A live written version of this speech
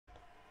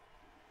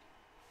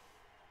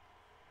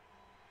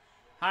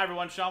Hi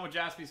everyone, Sean with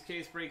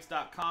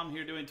JaspysCaseBreaks.com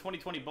here doing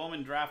 2020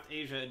 Bowman Draft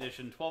Asia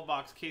Edition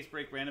 12-box case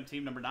break random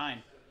team number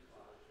 9.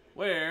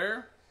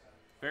 Where,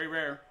 very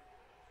rare,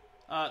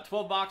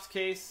 12-box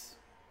case,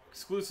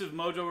 exclusive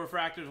Mojo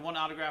refractors, 1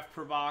 autograph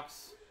per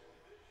box.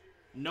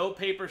 No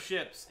paper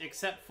ships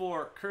except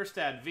for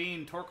Kerstad,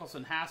 Veen,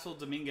 Torkelson, Hassel,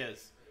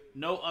 Dominguez.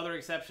 No other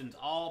exceptions.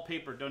 All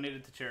paper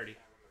donated to charity.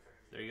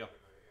 There you go.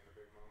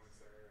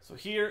 So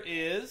here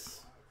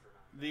is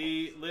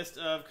the list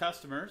of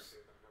customers.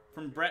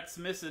 From Brett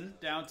Smithson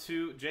down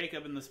to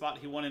Jacob in the spot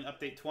he won in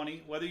Update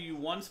 20. Whether you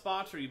won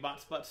spots or you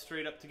bought spots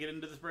straight up to get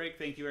into this break,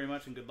 thank you very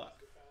much and good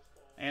luck.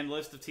 And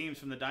list of teams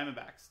from the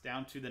Diamondbacks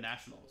down to the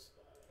Nationals.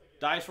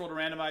 Dice roll to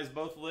randomize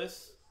both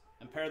lists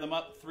and pair them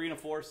up 3 and a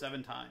 4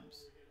 7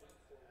 times.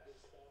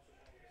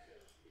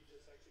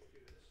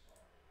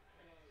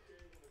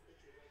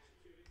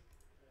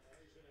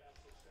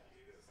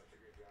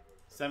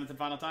 Seventh and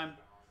final time.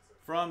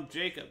 From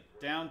Jacob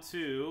down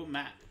to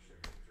Matt.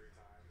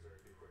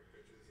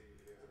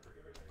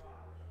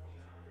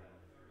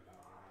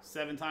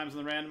 7 times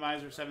on the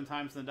randomizer, 7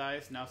 times on the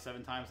dice, now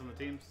 7 times on the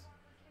teams.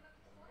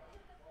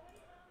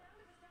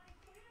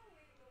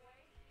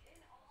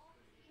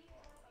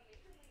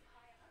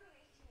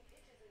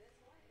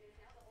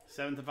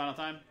 Seventh and final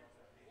time.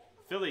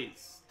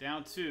 Phillies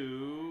down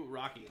to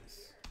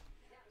Rockies.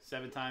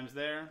 7 times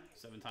there,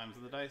 7 times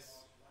on the dice.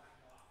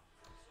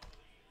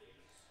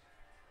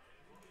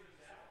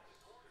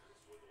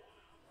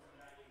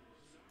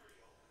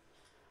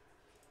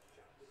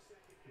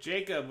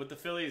 Jacob with the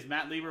Phillies,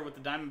 Matt Lieber with the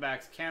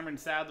Diamondbacks, Cameron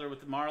Sadler with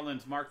the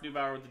Marlins, Mark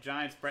Neubauer with the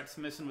Giants, Brett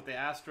Smithson with the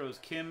Astros,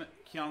 Kim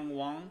Kyung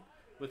Wong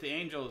with the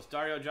Angels,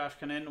 Dario Josh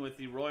Kanin with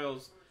the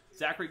Royals,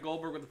 Zachary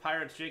Goldberg with the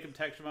Pirates, Jacob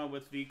Textima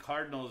with the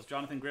Cardinals,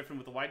 Jonathan Griffin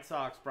with the White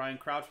Sox, Brian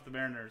Crouch with the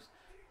Mariners,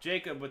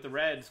 Jacob with the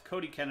Reds,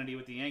 Cody Kennedy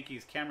with the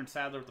Yankees, Cameron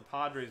Sadler with the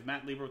Padres,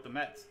 Matt Lieber with the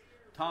Mets,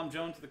 Tom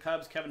Jones with the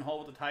Cubs, Kevin Hull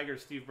with the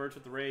Tigers, Steve Birch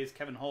with the Rays,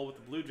 Kevin Hull with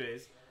the Blue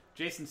Jays,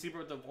 Jason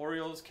Siebert with the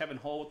Orioles, Kevin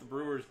Hull with the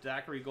Brewers,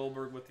 Zachary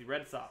Goldberg with the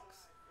Red Sox.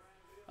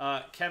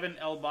 Kevin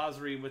El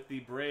Basri with the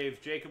Braves,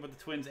 Jacob with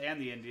the Twins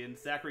and the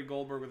Indians, Zachary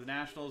Goldberg with the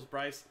Nationals,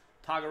 Bryce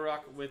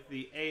Tagaruk with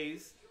the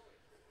A's,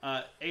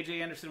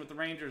 AJ Anderson with the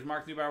Rangers,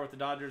 Mark Neubauer with the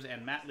Dodgers,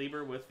 and Matt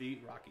Lieber with the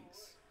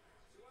Rockies.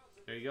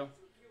 There you go.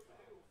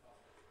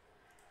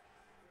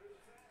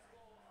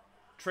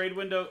 Trade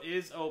window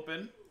is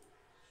open.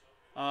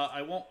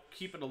 I won't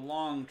keep it a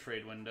long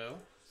trade window,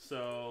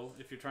 so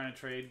if you're trying to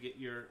trade, get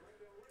your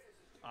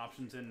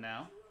options in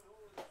now.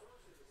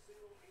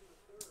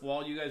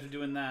 While you guys are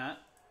doing that,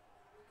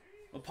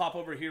 we'll pop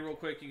over here real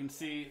quick. You can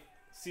see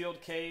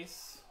sealed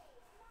case,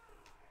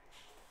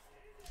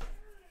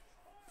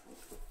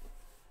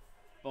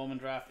 Bowman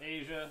Draft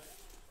Asia.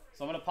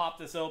 So I'm going to pop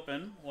this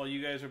open while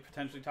you guys are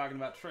potentially talking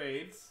about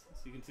trades.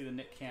 So you can see the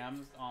Nick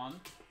cams on.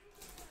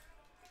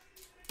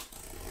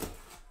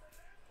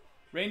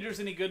 Rangers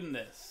any good in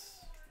this?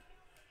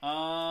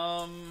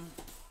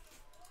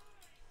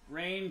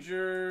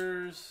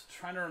 Rangers,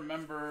 trying to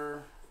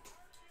remember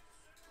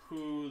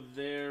who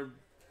their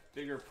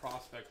bigger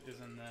prospect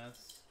is in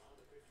this.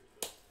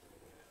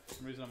 For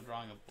some reason I'm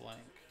drawing a blank.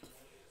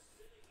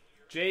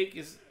 Jake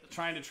is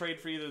trying to trade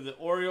for either the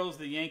Orioles,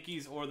 the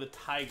Yankees, or the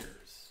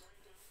Tigers.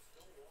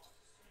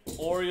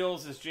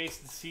 Orioles is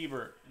Jason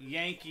Siebert.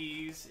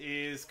 Yankees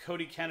is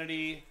Cody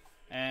Kennedy.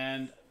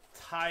 And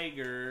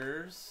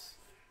Tigers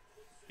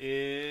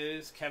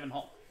is Kevin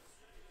Hull.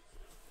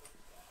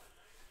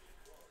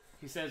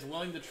 He says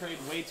willing to trade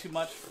way too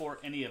much for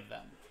any of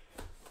them.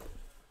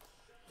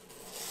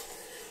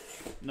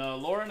 No,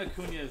 Lauren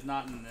Acuna is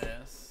not in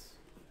this.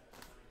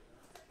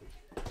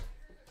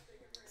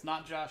 It's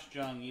not Josh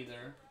Jung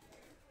either.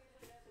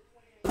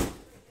 God,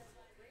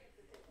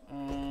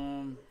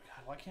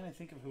 why can't I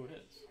think of who it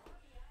is?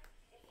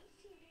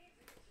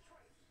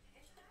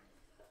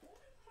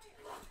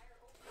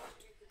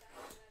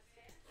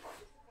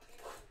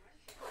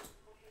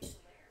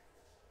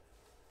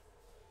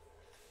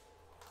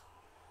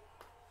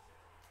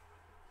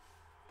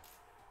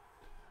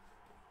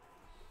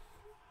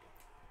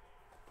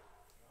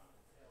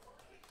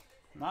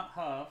 Not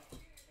Huff.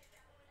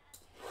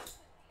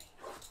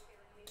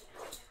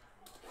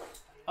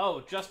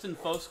 Oh, Justin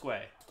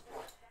Fosque.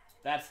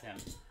 That's him.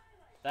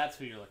 That's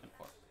who you're looking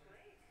for.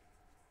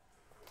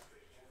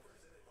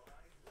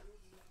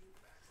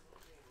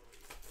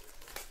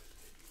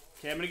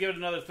 Okay, I'm going to give it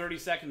another 30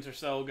 seconds or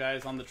so,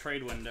 guys, on the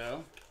trade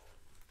window.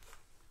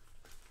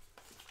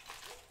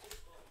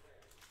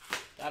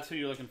 That's who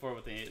you're looking for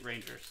with the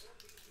Rangers.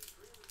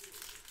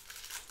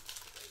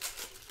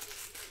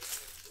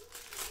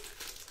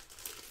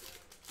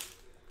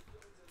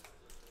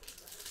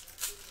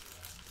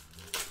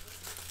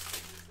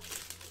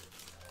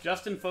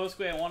 Justin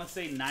Fosque, I want to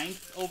say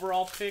 9th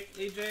overall pick,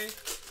 AJ.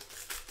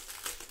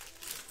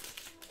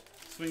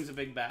 Swings a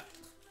big bat.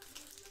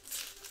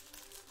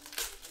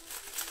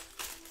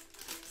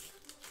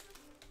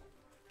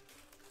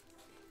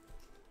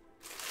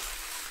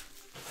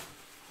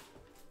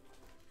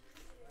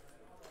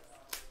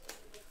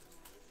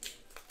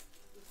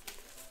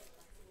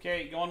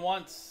 Okay, going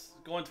once,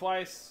 Going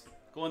twice.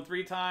 Going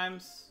 3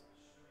 times.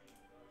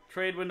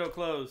 Trade window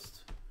closed.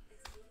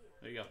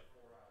 There you go.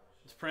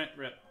 Let's print,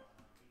 rip.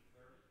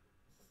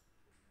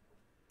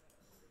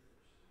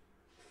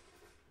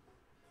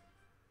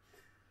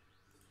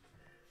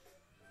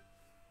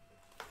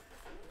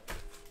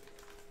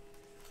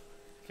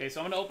 Okay,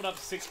 so I'm going to open up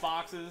 6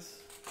 boxes.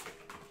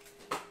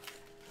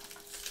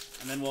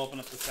 And then we'll open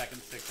up the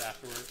second 6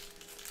 afterwards.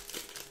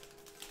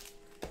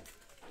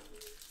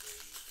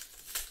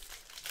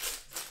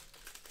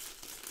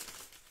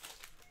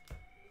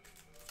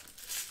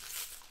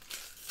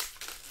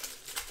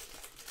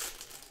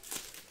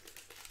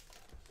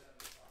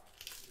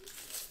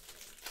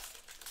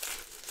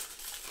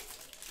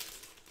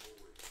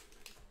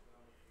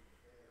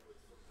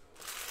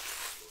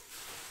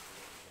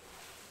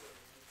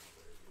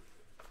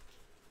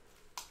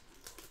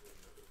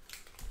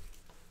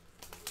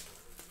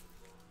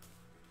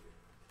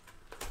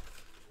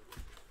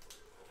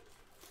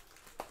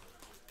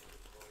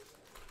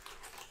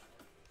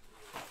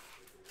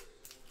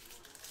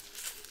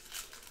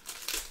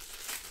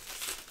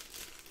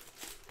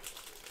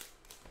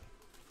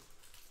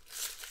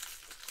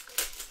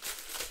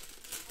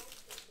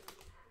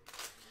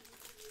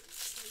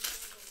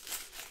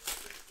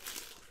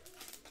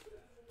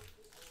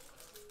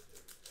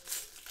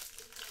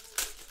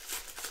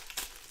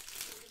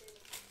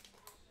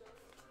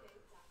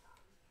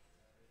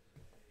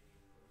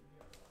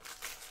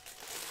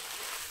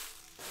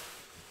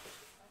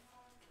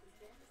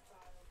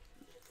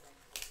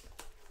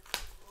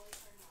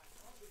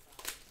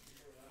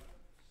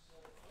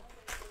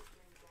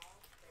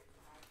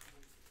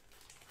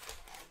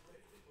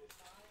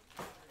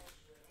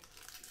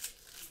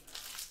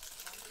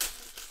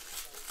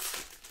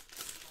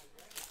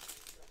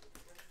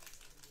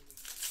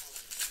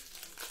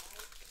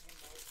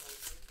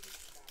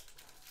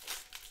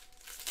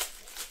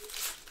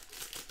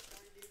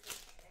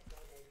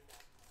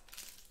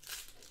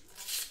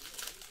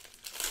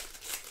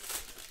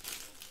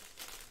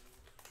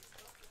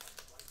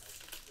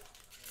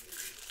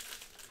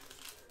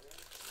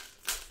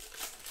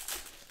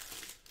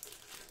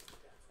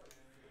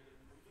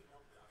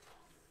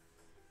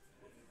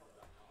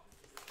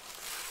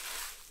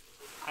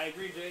 I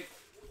agree, Jake.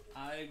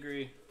 I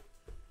agree.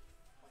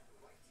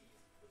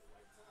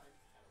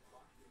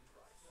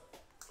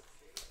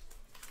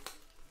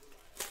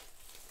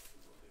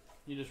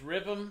 You just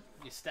rip them,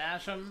 you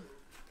stash them,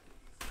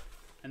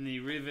 and then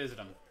you revisit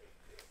them.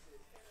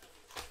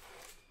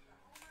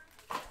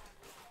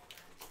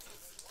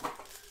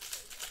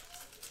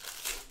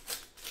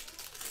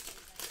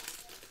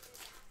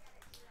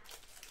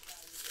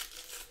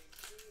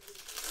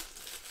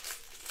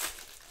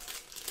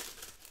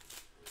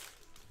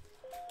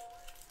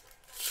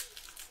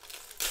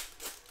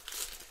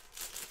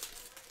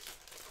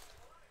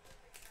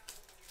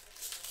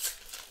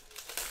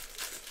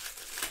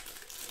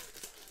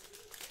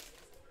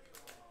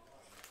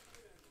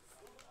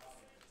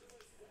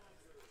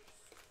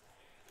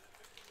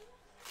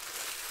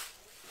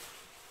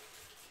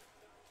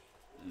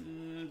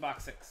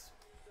 Box 6.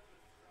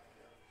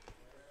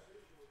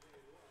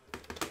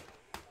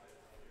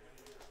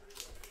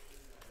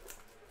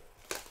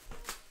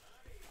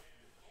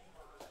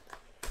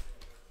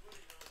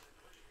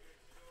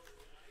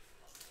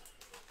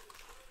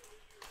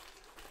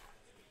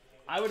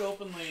 I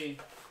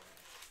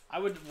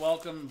would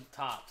welcome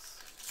Topps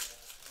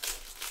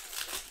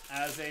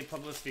as a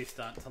publicity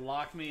stunt to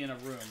lock me in a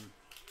room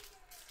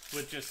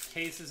with just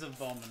cases of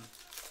Bowman.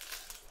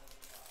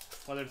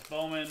 Whether it's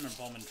Bowman or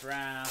Bowman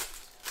Draft,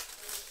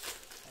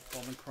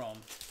 Bowman Chrome,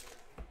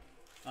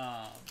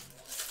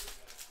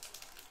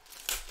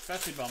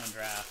 especially Bowman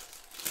Draft,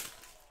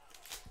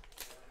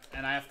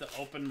 and I have to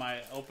open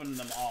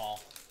them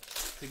all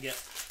to get,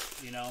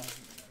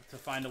 to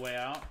find a way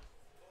out.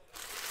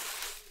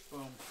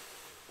 Boom.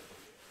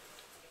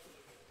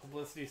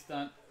 Publicity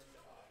stunt.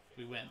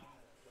 We win.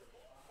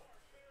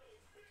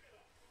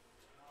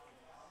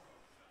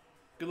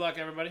 Good luck,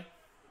 everybody.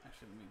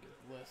 Actually, let me get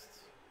the list.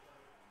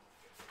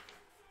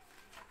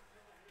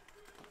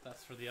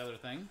 That's for the other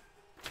thing.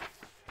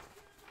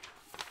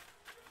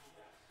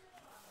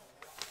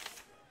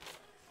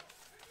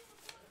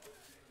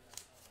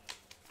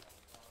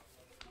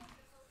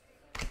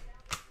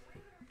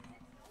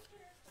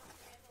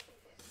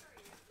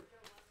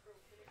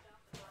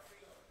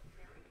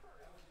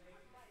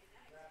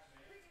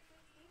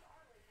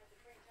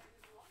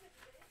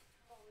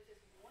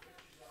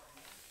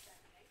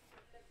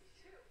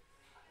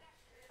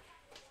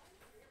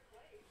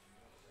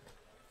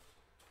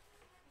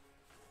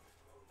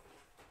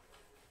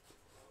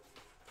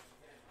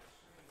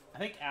 I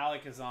think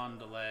Alec is on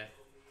delay.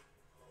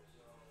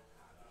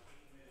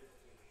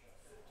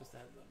 Just a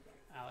heads up.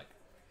 Alec,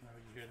 whenever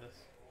you hear this.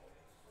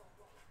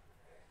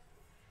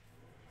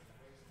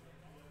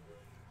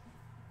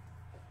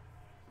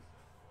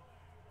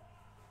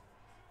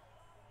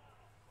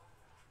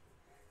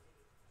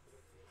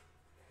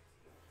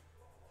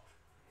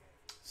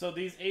 So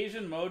these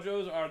Asian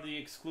Mojos are the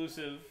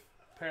exclusive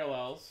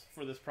parallels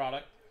for this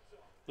product.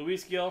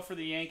 Luis Gil for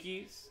the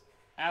Yankees.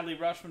 Adley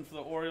Rutschman for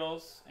the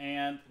Orioles.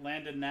 And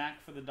Landon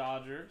Knack for the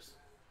Dodgers.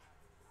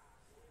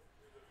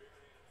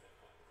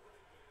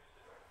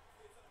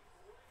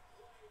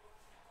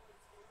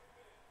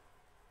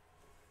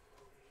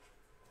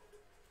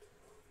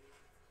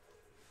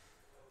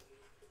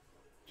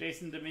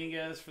 Jason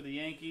Dominguez for the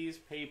Yankees,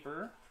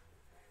 paper.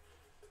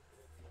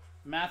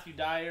 Matthew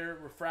Dyer,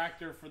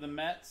 refractor for the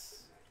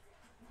Mets.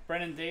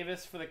 Brennan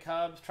Davis for the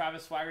Cubs.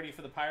 Travis Swaggerty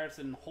for the Pirates.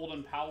 And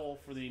Holden Powell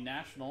for the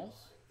Nationals.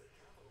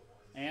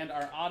 And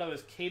our auto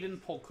is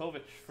Caden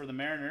Polkovich for the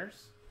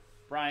Mariners.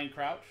 Brian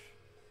Crouch.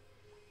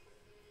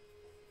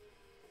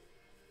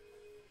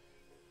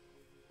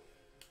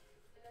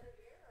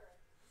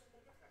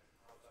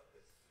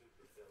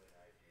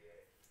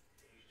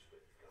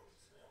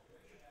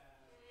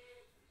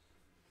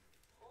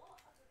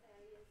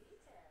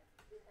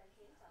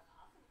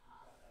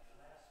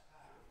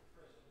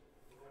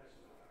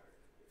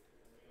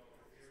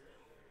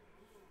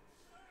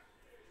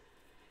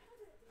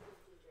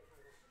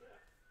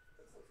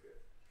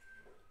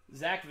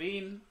 Zach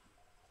Veen,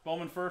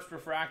 Bowman first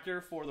refractor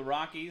for the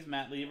Rockies,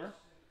 Matt Lever.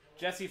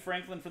 Jesse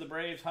Franklin for the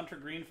Braves, Hunter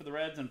Green for the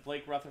Reds, and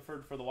Blake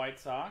Rutherford for the White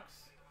Sox.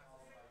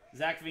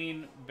 Zach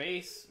Veen,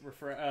 base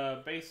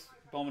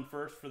Bowman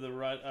first for the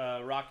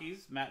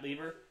Rockies, Matt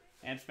Lever.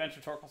 And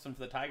Spencer Torkelson for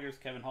the Tigers,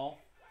 Kevin Hull.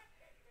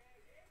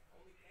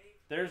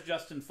 There's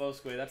Justin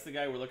Fosque. That's the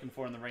guy we're looking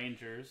for in the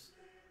Rangers.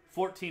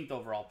 14th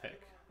overall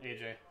pick,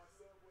 AJ.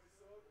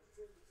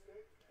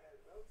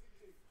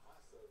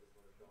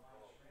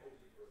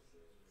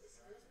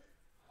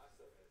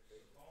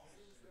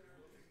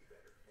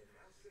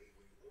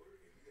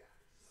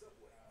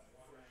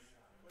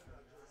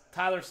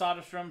 Tyler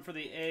Soderstrom for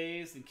the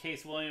A's and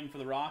Case William for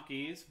the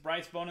Rockies.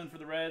 Bryce Bonin for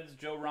the Reds,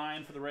 Joe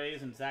Ryan for the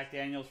Rays, and Zach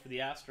Daniels for the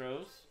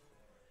Astros.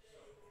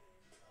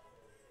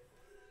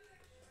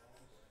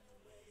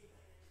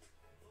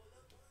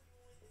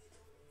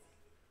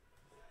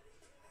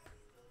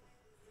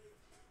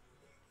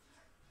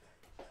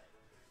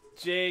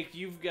 Jake,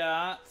 you've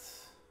got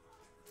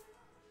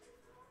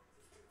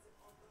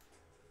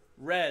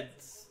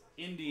Reds,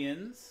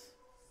 Indians,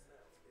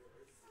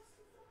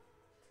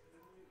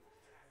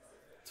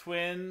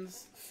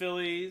 Twins,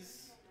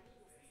 Phillies,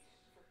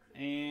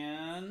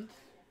 and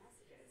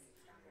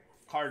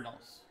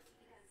Cardinals.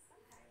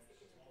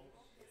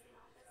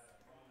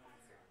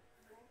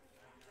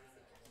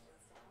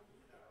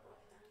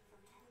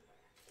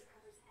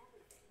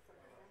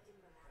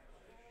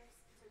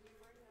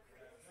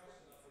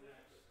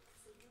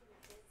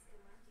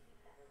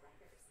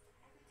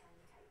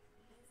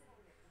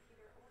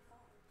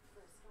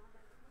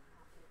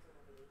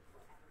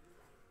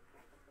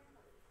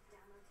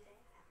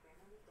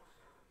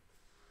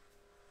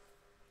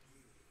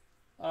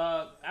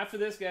 After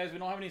this, guys, we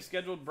don't have any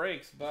scheduled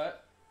breaks,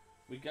 but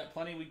we've got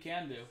plenty we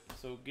can do.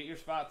 So get your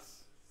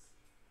spots.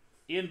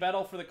 Ian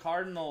Bettle for the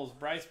Cardinals,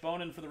 Bryce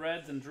Bonin for the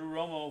Reds, and Drew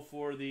Romo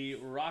for the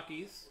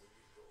Rockies.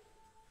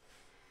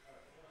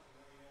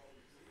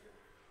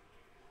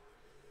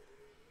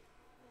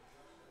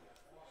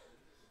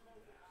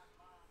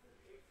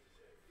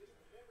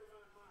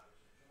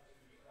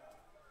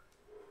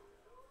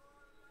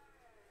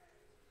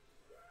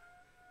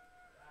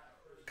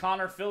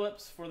 Connor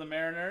Phillips for the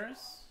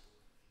Mariners.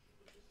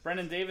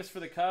 Brendan Davis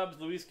for the Cubs,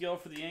 Luis Gil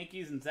for the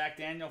Yankees, and Zach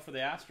Daniel for the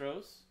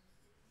Astros.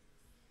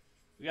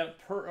 We got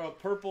a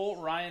purple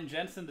Ryan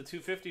Jensen to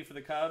 250 for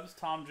the Cubs,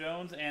 Tom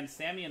Jones, and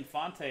Sammy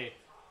Infante,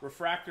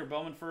 refractor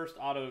Bowman first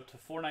auto to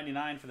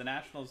 499 for the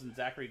Nationals, and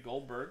Zachary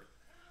Goldberg.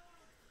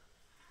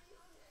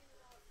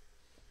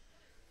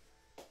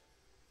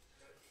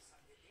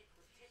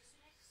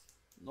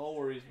 No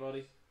worries,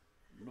 buddy.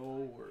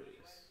 No worries.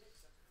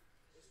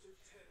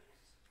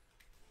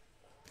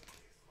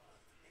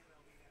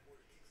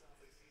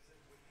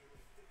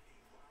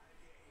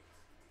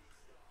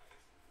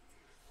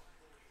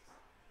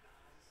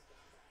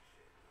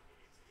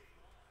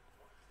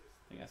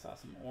 I saw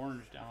some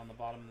orange down on the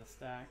bottom of the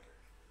stack.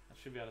 That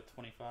should be out of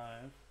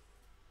 25.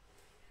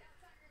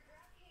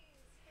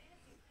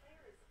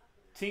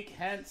 Tink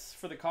Hentz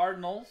for the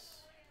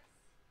Cardinals.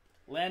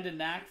 Landon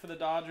Knack for the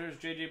Dodgers.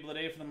 J.J.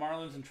 Bleday for the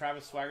Marlins. And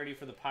Travis Swaggerty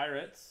for the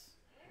Pirates.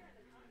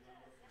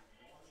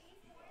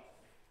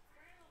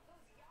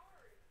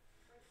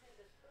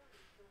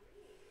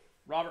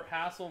 Robert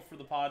Hassel for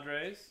the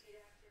Padres.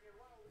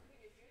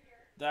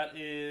 That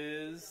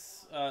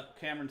is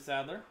Cameron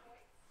Sadler.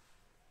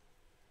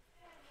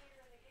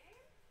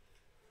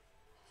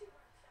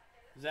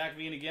 Zach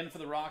Veen again for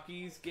the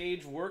Rockies.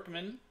 Gage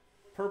Workman,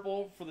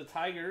 purple for the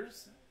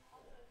Tigers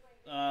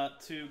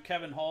to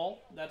Kevin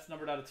Hull. That's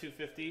numbered out of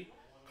 250.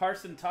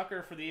 Carson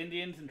Tucker for the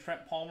Indians and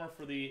Trent Palmer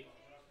for the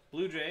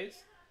Blue Jays.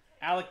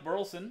 Alec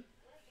Burleson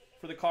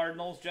for the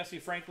Cardinals. Jesse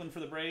Franklin for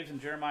the Braves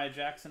and Jeremiah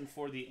Jackson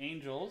for the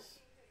Angels.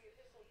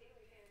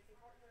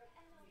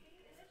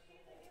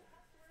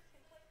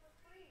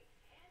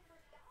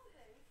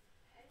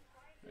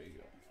 There you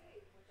go.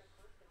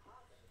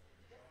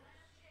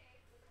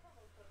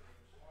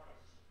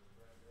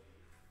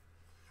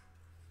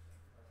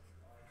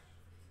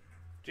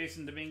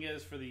 Jason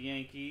Dominguez for the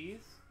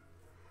Yankees.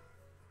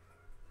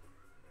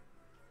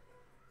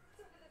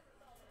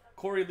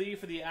 Corey Lee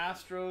for the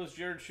Astros,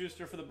 Jared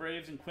Schuster for the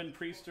Braves, and Quinn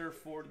Priester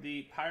for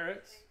the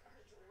Pirates.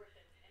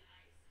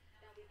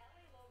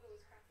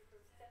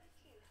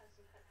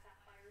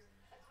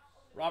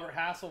 Robert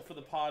Hassel for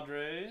the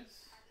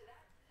Padres.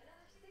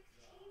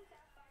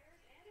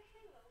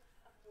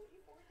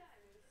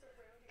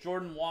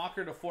 Jordan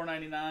Walker to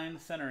 499,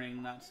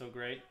 centering not so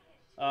great.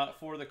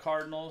 For the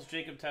Cardinals,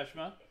 Jacob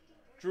Teshma.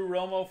 Drew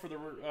Romo for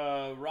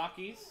the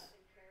Rockies.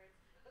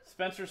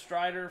 Spencer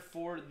Strider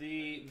for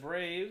the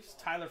Braves.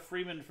 Tyler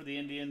Freeman for the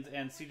Indians.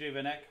 And CJ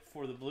Vanek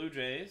for the Blue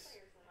Jays.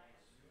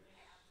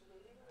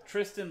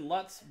 Tristan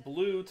Lutz,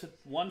 blue to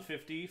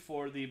 150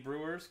 for the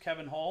Brewers.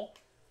 Kevin Hull.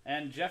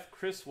 And Jeff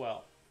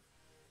Criswell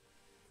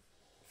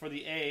for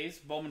the A's.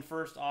 Bowman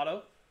first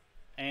auto.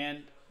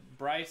 And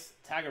Bryce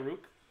Tagaruk.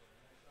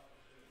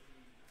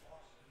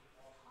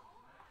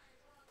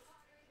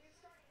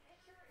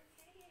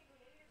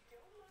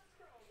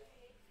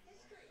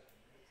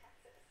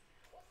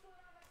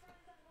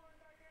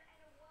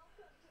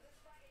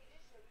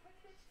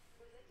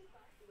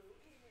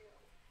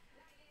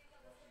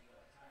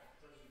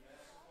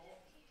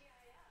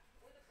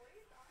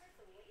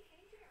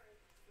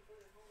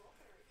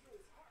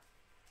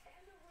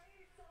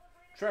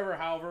 Trevor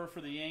Hauver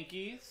for the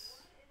Yankees.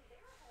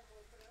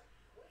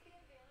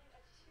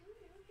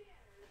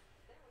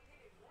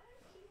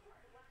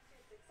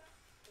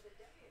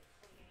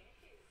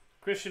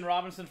 Christian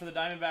Robinson for the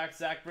Diamondbacks,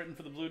 Zach Britton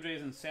for the Blue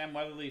Jays, and Sam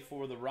Weatherly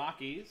for the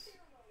Rockies.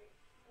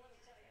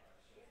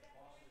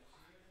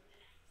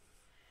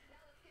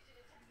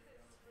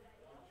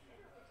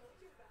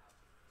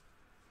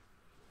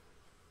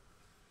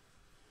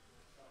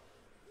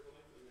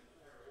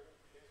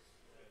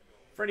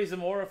 Freddie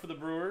Zamora for the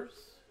Brewers.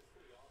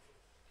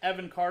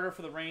 Evan Carter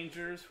for the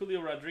Rangers.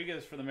 Julio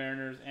Rodriguez for the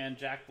Mariners. And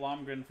Jack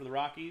Blomgren for the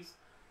Rockies.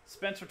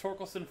 Spencer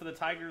Torkelson for the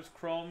Tigers.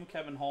 Chrome,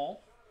 Kevin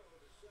Hall.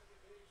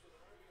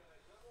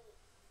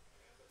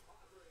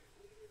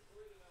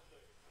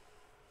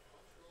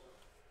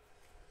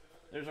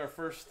 There's our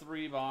first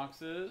 3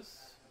 boxes.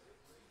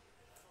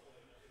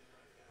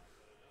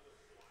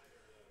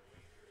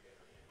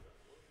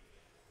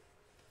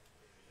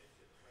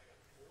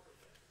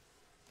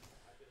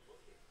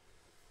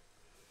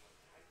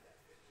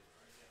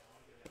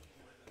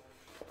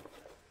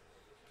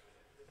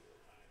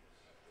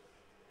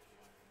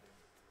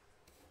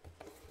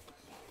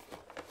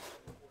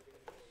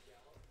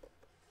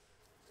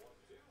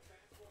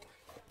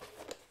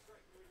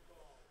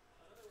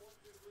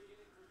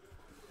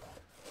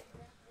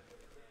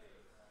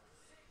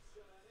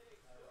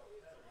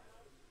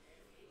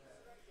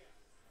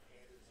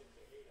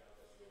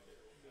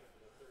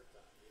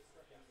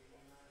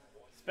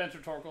 Spencer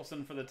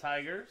Torkelson for the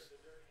Tigers.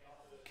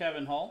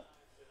 Kevin Hull.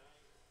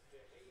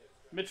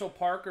 Mitchell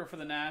Parker for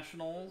the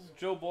Nationals.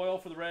 Joe Boyle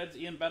for the Reds.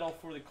 Ian Bettle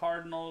for the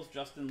Cardinals.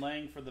 Justin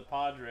Lang for the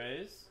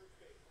Padres.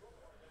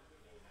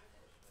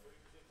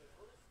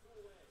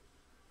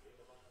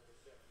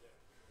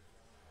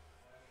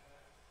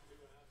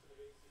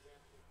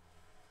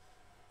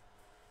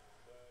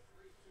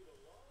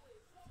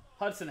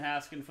 Hudson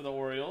Haskin for the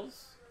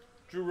Orioles.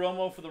 Drew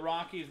Romo for the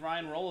Rockies.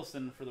 Ryan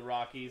Rollison for the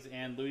Rockies.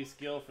 And Luis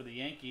Gil for the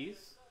Yankees.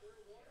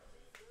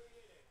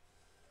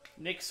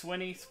 Nick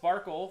Swinney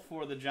Sparkle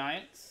for the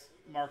Giants.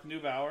 Mark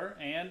Neubauer.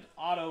 And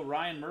auto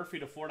Ryan Murphy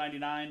to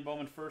 499.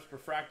 Bowman first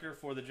refractor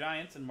for the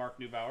Giants and Mark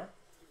Neubauer.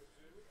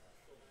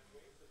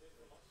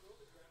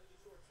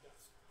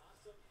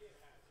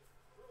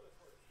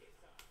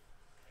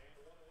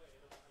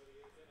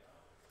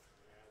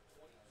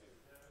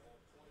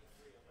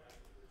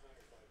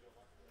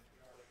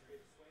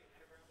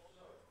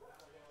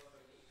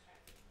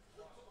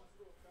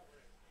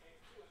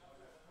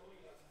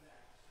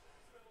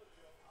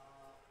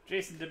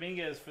 Jason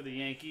Dominguez for the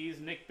Yankees.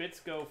 Nick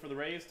Bitsko for the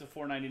Rays to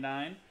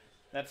 499.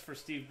 That's for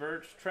Steve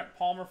Birch. Trent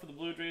Palmer for the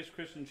Blue Jays.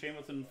 Christian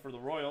Chamberlain for the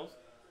Royals.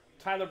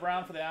 Tyler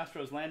Brown for the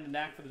Astros. Landon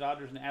Knack for the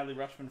Dodgers. And Adley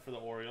Rutschman for the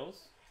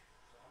Orioles.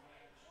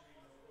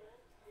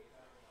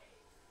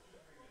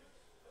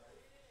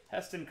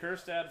 Heston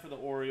Kjerstad for the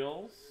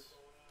Orioles.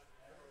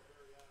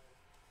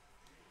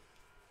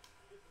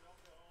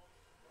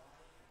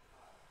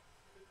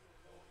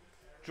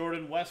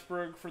 Jordan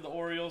Westberg for the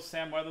Orioles,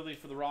 Sam Weatherly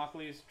for the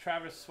Rockies,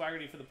 Travis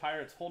Swaggerty for the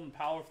Pirates, Holden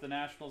Powell for the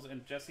Nationals,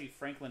 and Jesse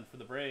Franklin for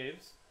the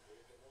Braves.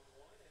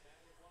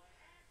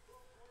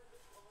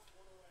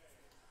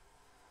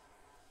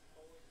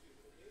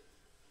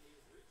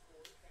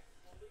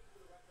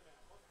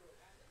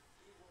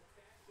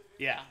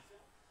 Yeah.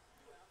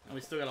 And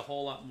we still got a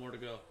whole lot more to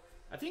go.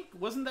 I think,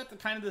 wasn't that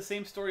kind of the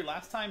same story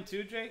last time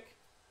too, Jake?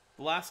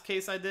 The last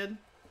case I did?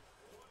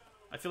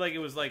 I feel like it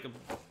was like a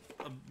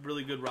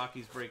really good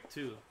Rockies break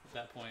too at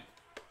that point.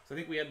 So I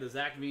think we had the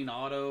Zach Veen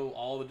auto,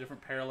 all the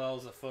different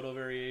parallels, a photo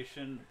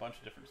variation, a bunch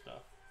of different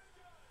stuff.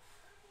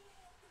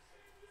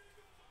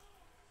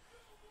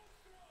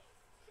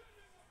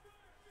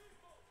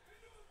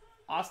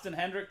 Austin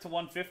Hendrick to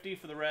 150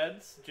 for the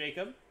Reds,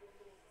 Jacob.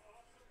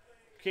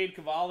 Cade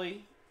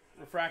Cavalli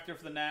refractor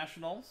for the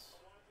Nationals.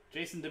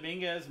 Jason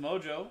Dominguez,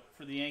 Mojo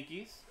for the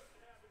Yankees.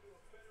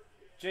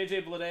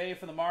 J.J. Bleday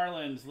for the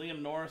Marlins.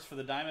 Liam Norris for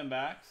the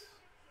Diamondbacks.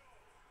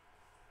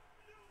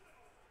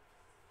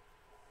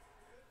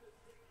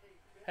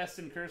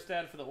 Heston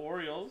Kjerstad for the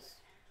Orioles.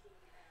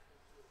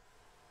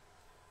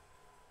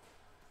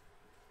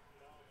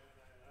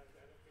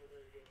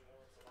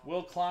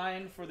 Will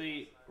Klein for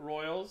the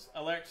Royals.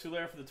 Alec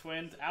Soler for the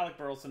Twins. Alec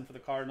Burleson for the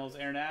Cardinals.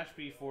 Aaron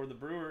Ashby for the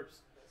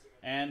Brewers.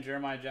 And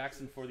Jeremiah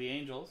Jackson for the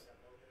Angels.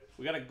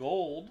 We got a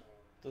gold.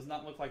 Does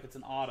not look like it's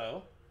an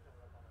auto.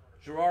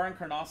 Gerard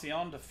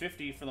Encarnacion to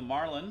 50 for the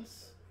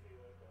Marlins.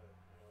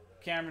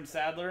 Cameron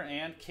Sadler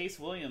and Case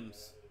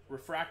Williams.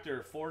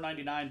 Refractor,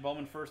 $4.99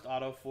 Bowman first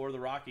auto for the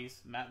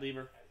Rockies. Matt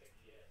Lieber.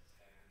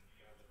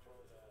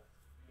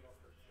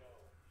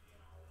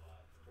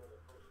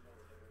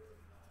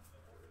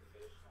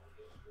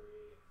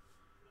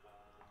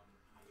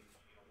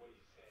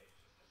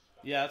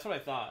 Yeah, that's what I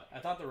thought. I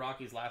thought the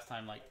Rockies last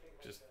time, like,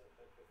 just...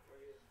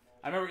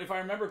 if I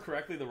remember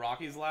correctly, the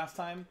Rockies last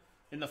time,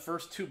 in the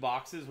first two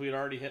boxes, we had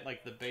already hit,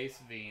 like, the base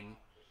Veen,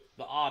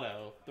 the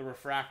auto, the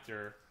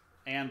refractor,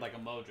 and, like, a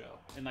Mojo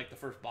in, like, the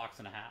first box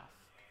and a half.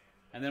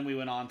 And then we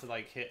went on to,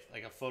 like, hit,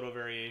 like, a photo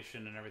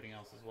variation and everything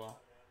else as well.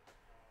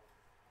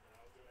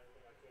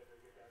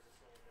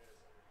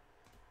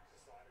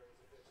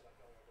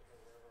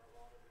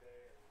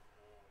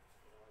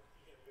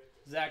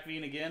 Zach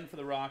Veen again for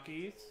the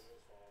Rockies.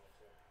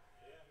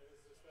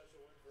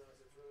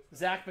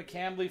 Zach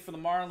McCambley for the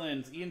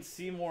Marlins. Ian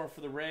Seymour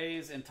for the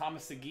Rays. And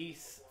Thomas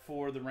Segis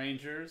for the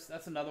Rangers.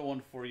 That's another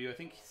one for you. I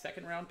think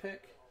second round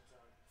pick?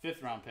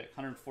 Fifth round pick.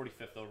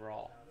 145th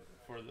overall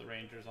for the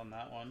Rangers on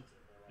that one.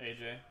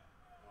 AJ.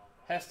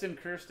 Heston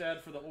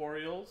Kjerstad for the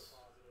Orioles.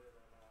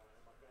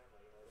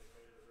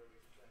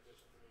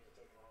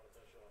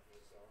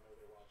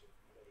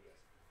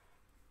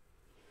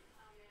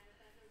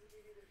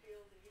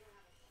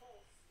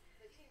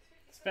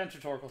 Spencer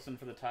Torkelson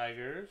for the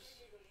Tigers.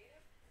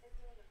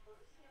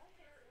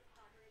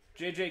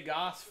 J.J.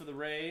 Goss for the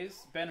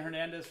Rays. Ben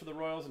Hernandez for the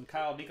Royals. And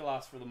Kyle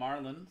Nicolas for the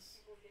Marlins.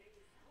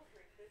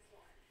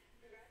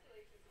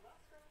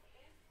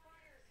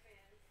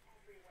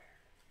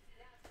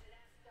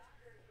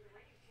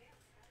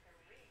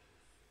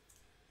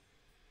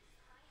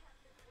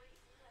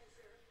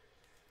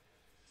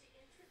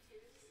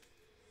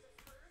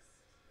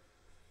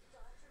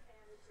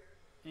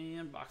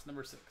 And box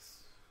number 6.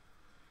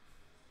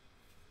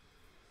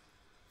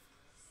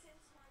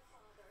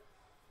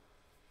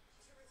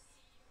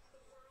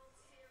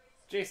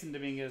 Jason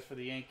Dominguez for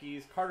the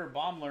Yankees. Carter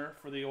Baumler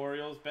for the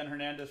Orioles. Ben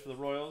Hernandez for the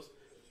Royals.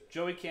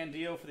 Joey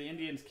Candio for the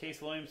Indians.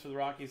 Case Williams for the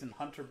Rockies. And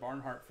Hunter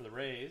Barnhart for the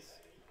Rays.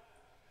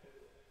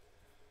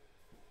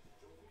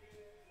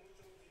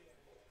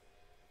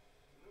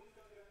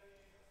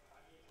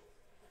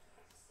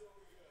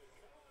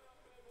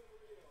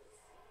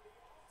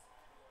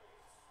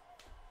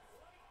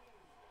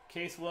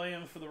 Case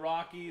Williams for the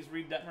Rockies.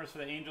 Reed Detmers for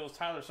the Angels.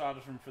 Tyler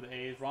Soderstrom for the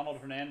A's. Ronald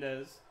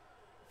Hernandez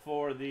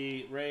for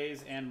the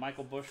Rays. And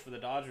Michael Busch for the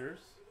Dodgers.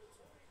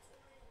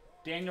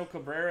 Daniel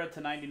Cabrera to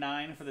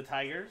 99 for the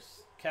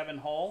Tigers. Kevin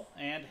Hull.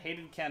 And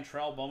Hayden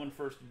Cantrell, Bowman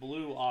first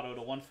blue auto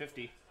to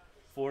 150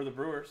 for the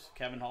Brewers.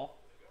 Kevin Hull.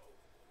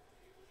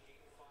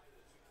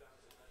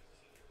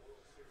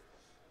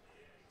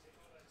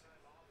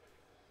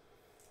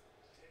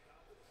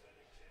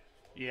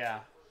 Yeah.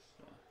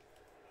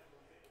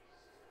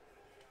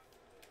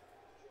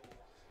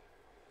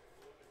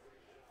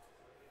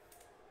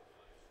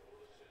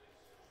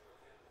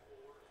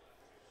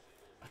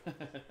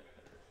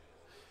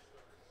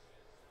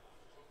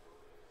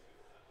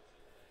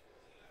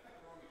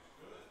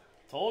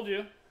 Told you.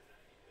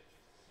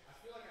 I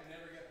feel like I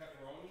never get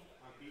pepperoni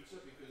on pizza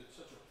because it's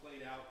such a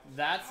played out.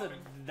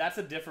 That's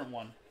a different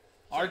one.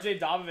 RJ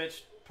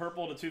Davovich,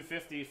 purple to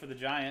 250 for the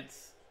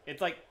Giants.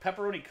 It's like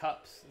pepperoni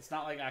cups. It's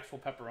not like actual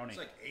pepperoni. It's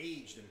like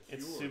aged and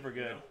cured. It's super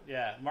good. You know?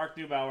 Yeah, Mark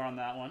Neubauer on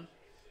that one.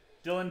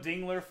 Dylan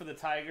Dingler for the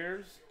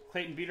Tigers.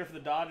 Clayton Beater for the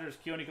Dodgers.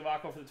 Keone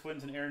Cavaco for the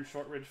Twins. And Aaron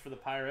Shortridge for the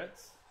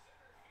Pirates.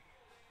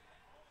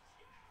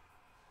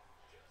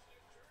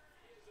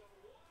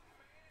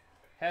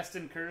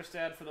 Heston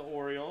Kjerstad for the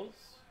Orioles.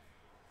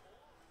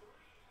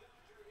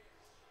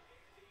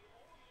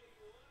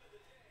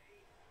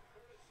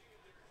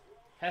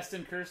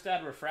 Heston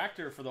Kjerstad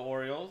refractor for the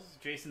Orioles.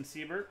 Jason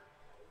Siebert.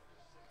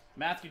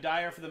 Matthew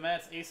Dyer for the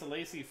Mets. Asa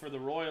Lacy for the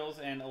Royals.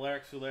 And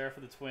Alec Soler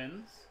for the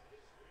Twins.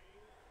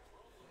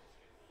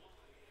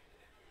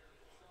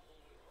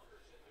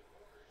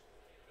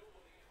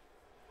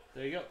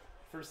 There you go.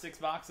 First 6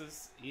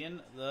 boxes in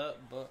the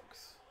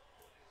books.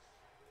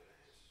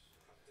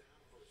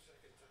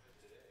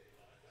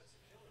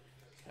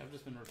 I've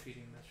just been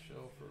repeating this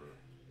show for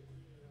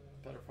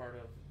the better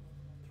part of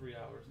 3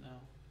 hours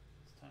now.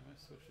 It's time I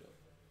switch up.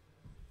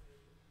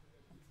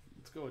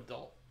 Let's go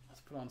adult.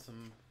 Let's put on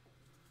some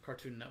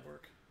Cartoon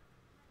Network.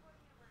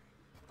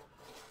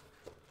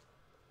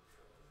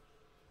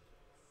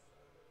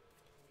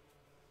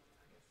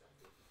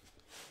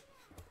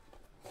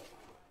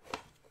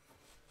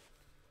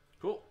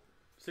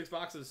 6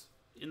 boxes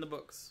in the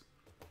books.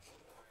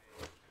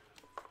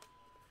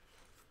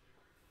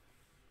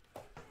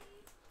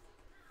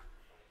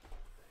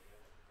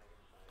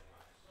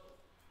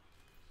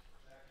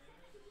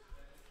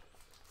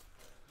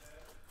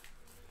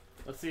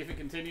 Let's see if it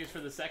continues for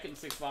the second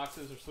 6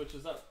 boxes or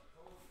switches up.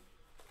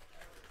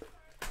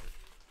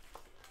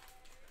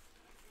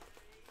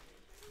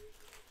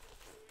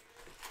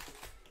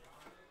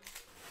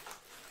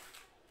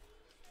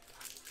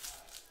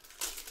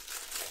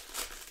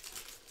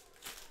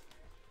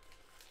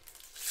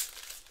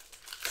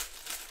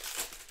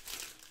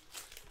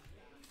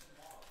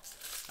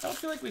 I don't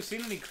feel like we've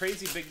seen any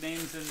crazy big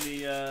names in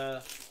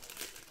the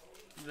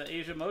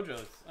Asia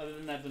Mojos, other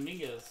than that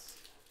Dominguez.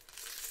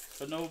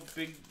 But no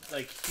big,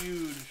 like,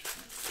 huge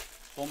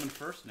Bowman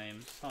first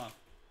names, huh?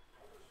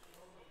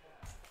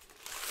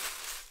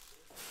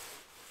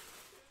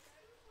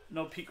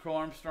 No Pete Crow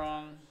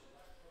Armstrong.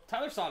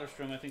 Tyler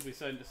Soderstrom, I think we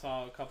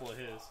saw a couple of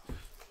his.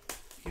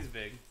 He's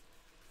big.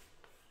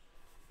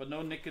 But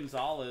no Nick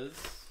Gonzalez.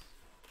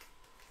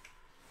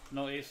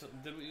 No Ace.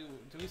 Did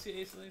we see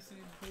Ace Lacy?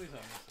 Who we saw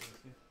Ace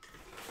Lacy?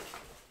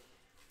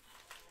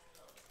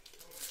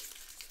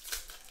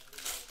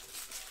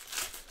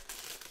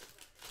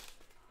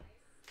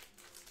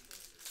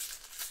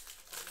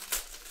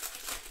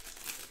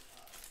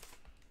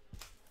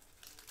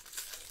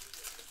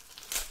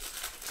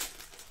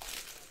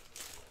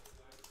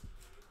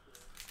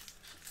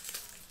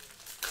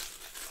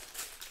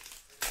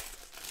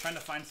 Trying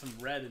to find some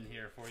red in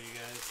here for you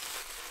guys.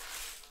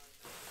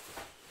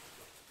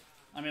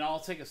 I mean, I'll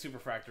take a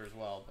superfractor as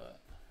well, but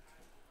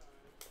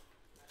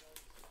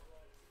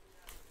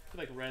I feel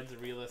like red's a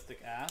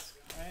realistic ask,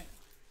 right?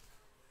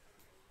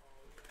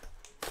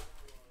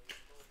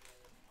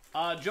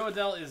 Joe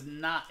Adell is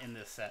not in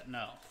this set.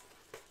 No,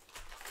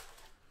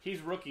 he's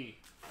rookie.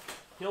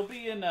 He'll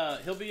be in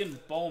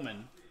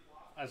Bowman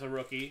as a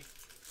rookie,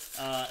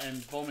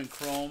 and Bowman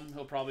Chrome.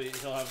 He'll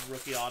have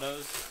rookie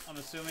autos, I'm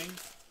assuming.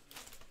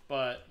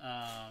 But,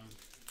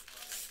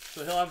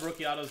 so he'll have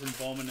rookie autos in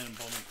Bowman and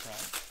Bowman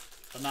Chrome,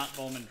 but not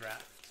Bowman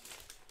Draft.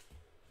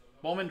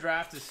 Bowman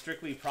Draft is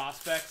strictly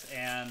prospects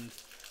and,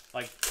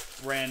 like,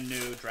 brand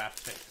new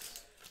draft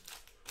picks.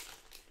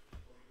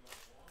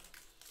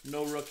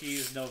 No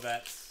rookies, no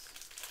vets.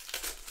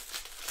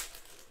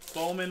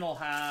 Bowman will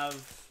have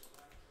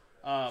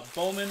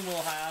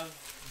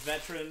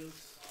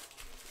veterans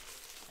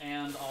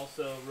and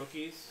also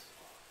rookies.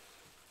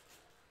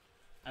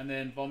 And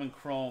then Bowman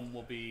Chrome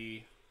will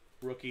be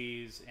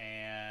rookies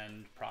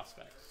and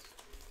prospects.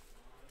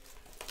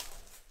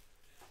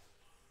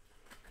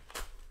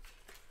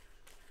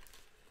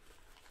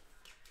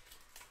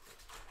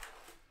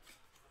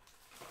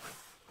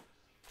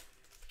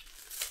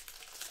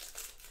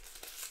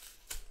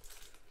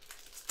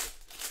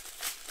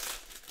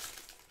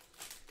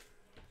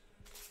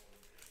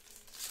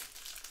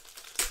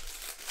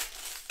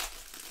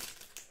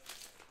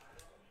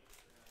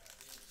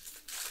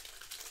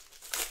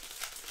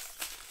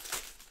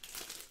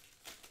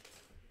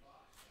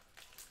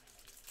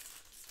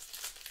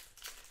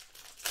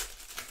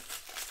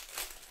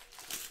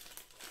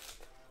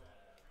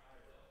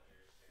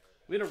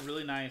 We had a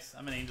really nice,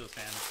 I'm an Angels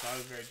fan, so I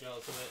was very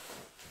jealous of it.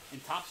 In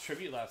Topps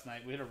Tribute last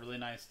night, we had a really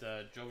nice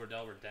Joe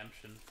Riddell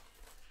redemption.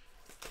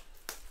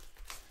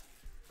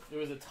 There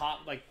was a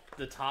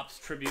the Topps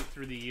Tribute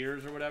through the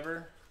years or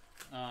whatever.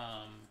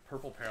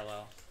 Purple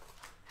parallel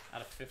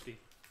out of 50.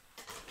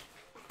 I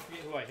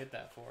forget who I hit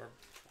that for.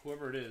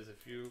 Whoever it is,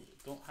 if you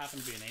don't happen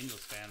to be an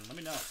Angels fan, let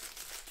me know.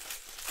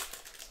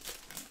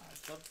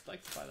 I'd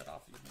like to buy that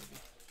off you, maybe.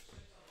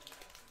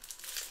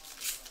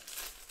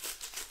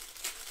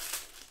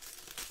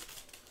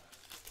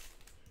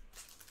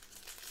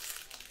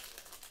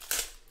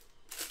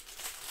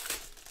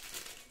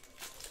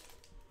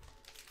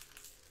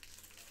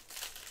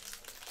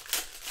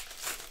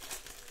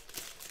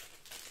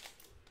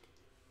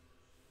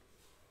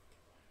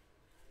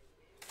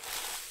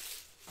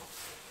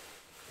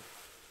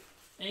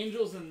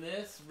 Angels in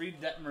this, Reed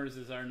Detmers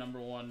is our number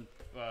one,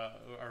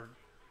 our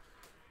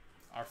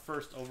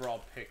first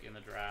overall pick in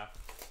the draft.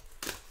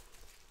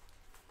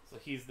 So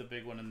he's the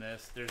big one in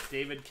this. There's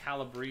David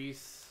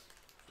Calabrese.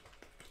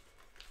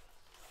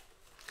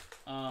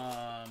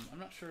 I'm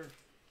not sure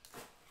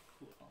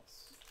who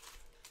else.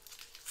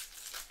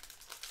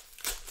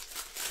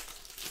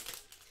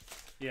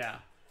 Yeah.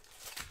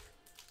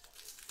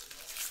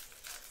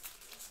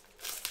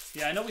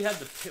 Yeah, I know we had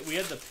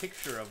the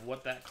picture of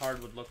what that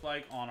card would look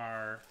like on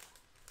our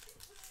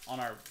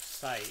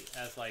site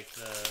as like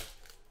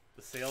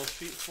the sales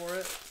sheet for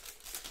it.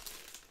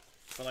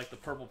 But like the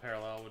purple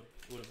parallel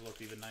would have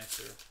looked even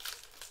nicer.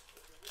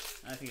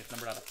 And I think it's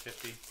numbered out of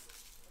 50.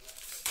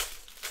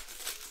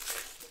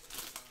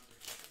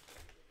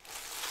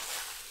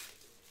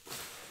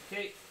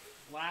 Okay,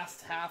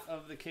 last half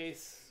of the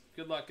case.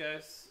 Good luck,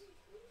 guys.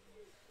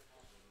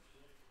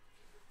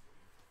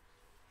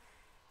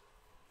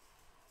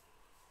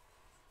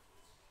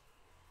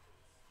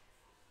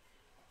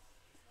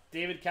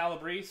 David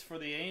Calabrese for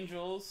the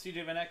Angels.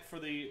 CJ Van Eck for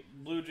the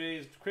Blue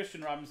Jays.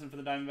 Christian Robinson for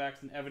the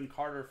Diamondbacks. And Evan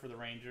Carter for the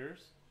Rangers.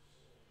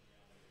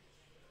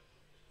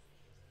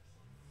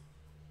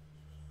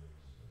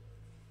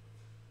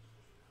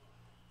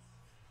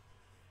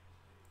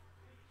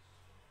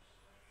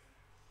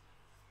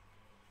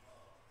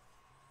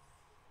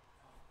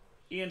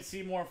 Ian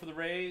Seymour for the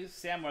Rays.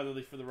 Sam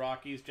Weatherly for the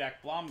Rockies.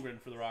 Jack Blomgren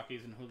for the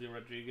Rockies. And Julio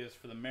Rodriguez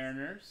for the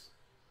Mariners.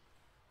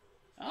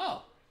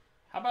 Oh,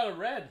 how about a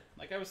red?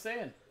 Like I was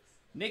saying.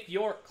 Nick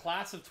York,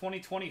 class of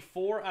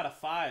 2024 out of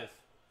 5.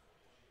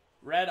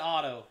 Red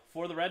auto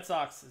for the Red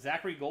Sox.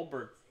 Zachary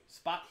Goldberg.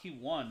 Spot he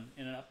won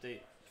in an update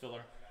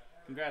filler.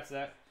 Congrats,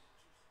 Zach.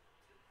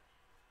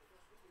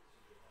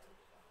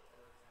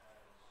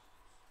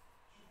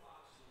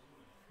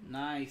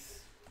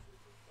 Nice.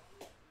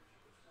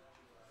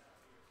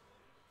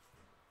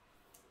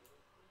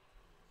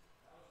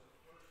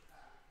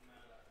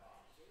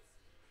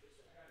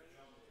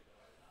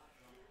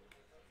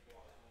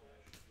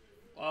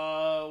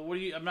 What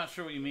do you? I'm not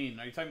sure what you mean.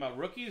 Are you talking about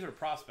rookies or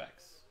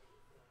prospects?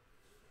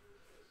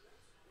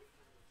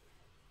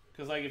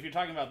 Because like, if you're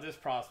talking about this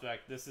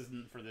prospect, this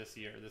isn't for this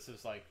year. This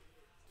is like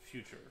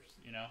futures,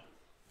 you know.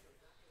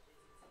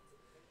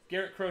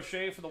 Garrett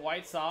Crochet for the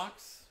White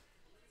Sox.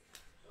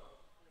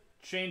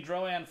 Shane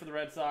Drohan for the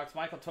Red Sox.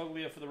 Michael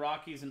Toglia for the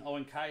Rockies, and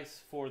Owen Keiss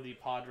for the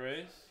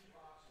Padres.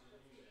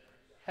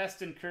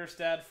 Heston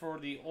Kjerstad for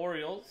the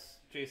Orioles.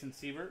 Jason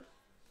Siebert.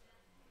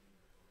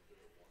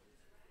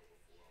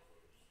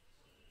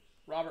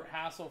 Robert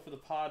Hassel for the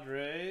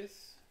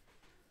Padres.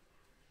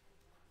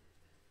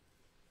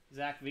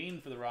 Zach Veen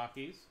for the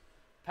Rockies.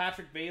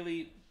 Patrick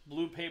Bailey,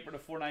 blue paper to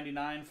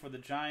 $4.99 for the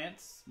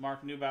Giants.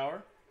 Mark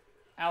Neubauer.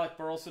 Alec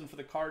Burleson for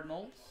the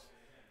Cardinals.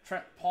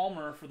 Trent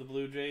Palmer for the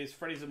Blue Jays.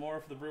 Freddie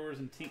Zamora for the Brewers,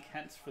 and Tink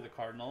Hentz for the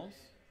Cardinals.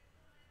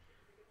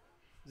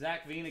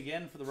 Zach Veen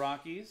again for the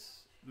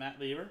Rockies.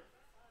 Matt Lieber.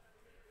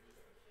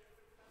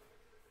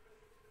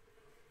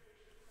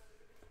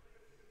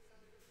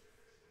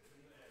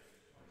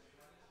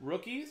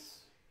 Rookies?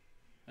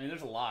 I mean,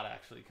 there's a lot,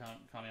 actually,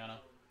 Camiano.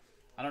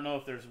 I don't know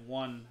if there's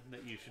one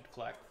that you should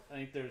collect. I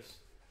think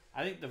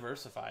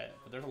diversify it,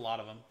 but there's a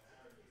lot of them.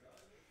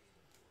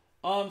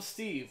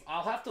 Steve,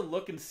 I'll have to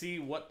look and see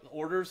what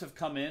orders have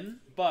come in,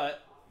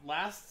 but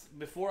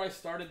before I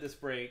started this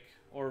break,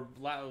 or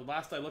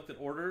last I looked at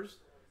orders,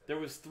 there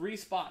was 3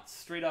 spots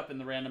straight up in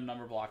the random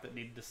number block that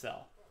needed to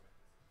sell.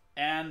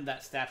 And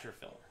that stature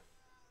filler.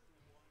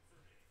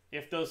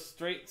 If those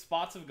straight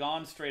spots have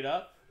gone straight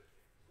up,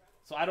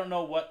 so I don't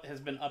know what has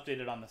been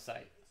updated on the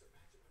site.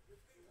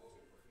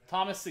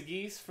 Thomas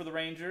Segis for the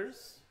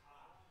Rangers.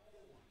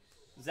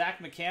 Zach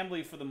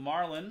McCambley for the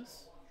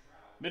Marlins.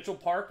 Mitchell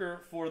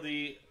Parker for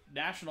the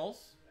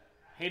Nationals.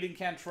 Hayden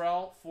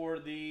Cantrell for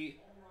the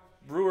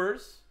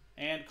Brewers.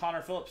 And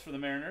Connor Phillips for the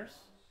Mariners.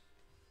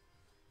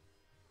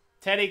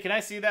 Teddy, can I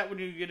see that when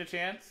you get a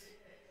chance?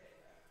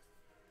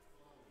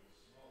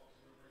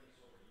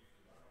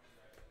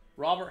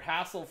 Robert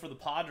Hassel for the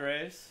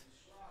Padres.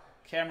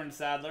 Cameron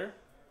Sadler.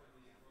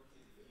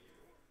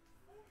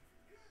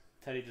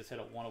 Teddy just hit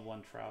a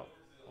 1-of-1 Trout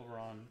over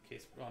on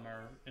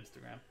our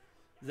Instagram.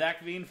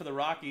 Zach Veen for the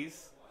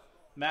Rockies.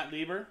 Matt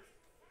Lieber.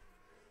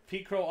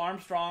 Pete Crow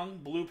Armstrong,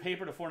 blue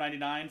paper to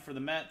 $4.99 for the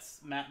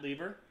Mets. Matt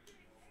Lieber.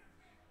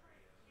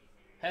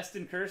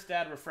 Heston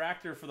Kjerstad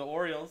refractor for the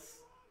Orioles.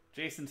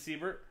 Jason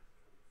Siebert.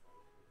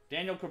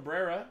 Daniel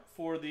Cabrera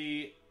for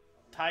the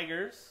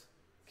Tigers.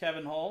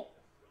 Kevin Hull.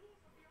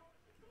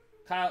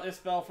 Kyle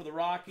Isbell for the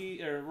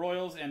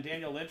Royals, and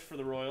Daniel Lynch for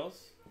the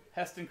Royals.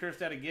 Heston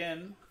Kjerstad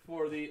again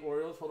for the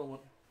Orioles. Hold on.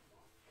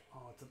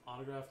 Oh, it's an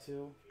autograph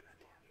too.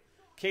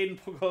 Caden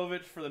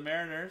Pogovich for the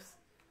Mariners.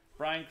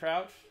 Brian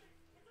Crouch.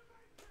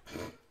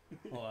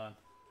 Hold on.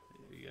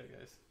 Here you go,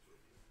 guys.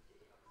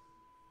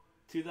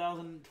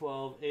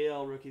 2012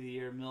 AL Rookie of the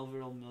Year,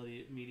 Millville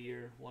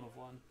Meteor,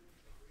 1-of-1.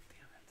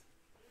 Damn it.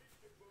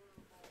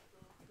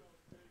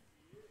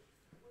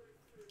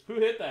 Who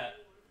hit that?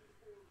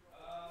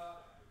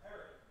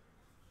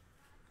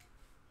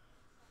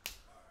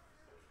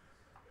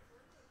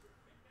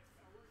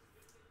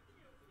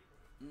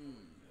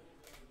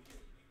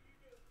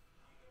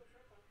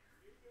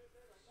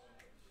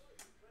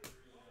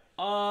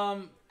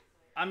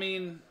 I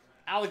mean,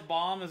 Alec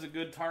Baum is a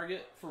good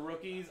target for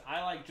rookies.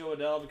 I like Joe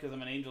Adell because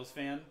I'm an Angels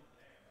fan,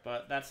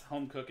 but that's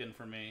home cooking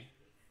for me.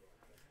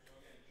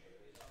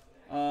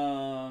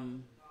 Yeah.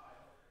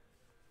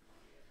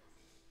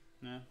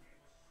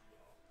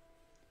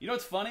 You know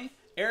what's funny?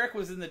 Eric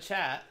was in the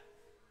chat.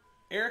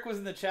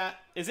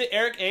 Is it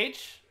Eric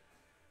H?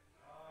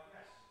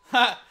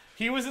 Ha!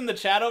 He was in the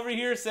chat over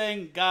here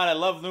saying, God, I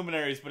love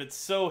Luminaries, but it's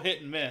so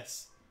hit and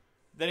miss.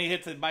 Then he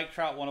hits a Mike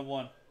Trout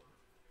 1-of-1.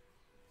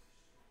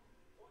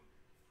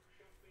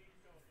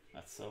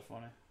 That's so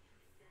funny.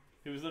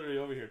 He was literally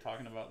over here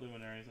talking about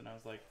Luminaries, and I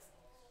was like,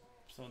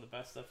 some of the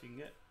best stuff you can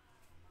get.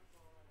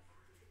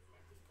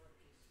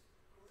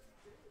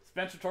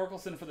 Spencer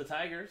Torkelson for the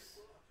Tigers.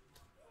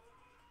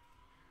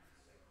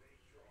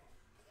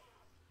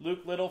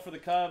 Luke Little for the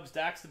Cubs.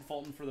 Daxton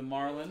Fulton for the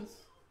Marlins.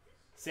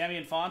 Sammy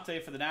Infante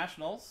for the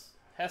Nationals.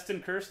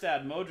 Heston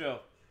Kjerstad, Mojo.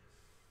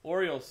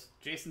 Orioles,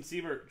 Jason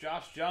Siebert.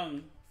 Josh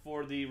Jung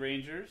for the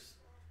Rangers.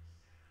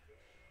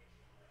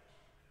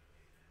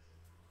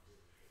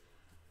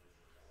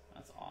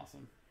 That's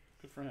awesome.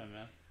 Good for him,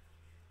 man.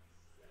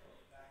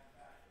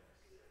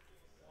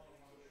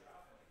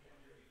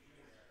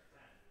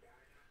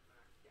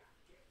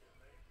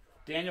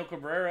 Daniel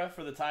Cabrera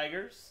for the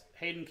Tigers.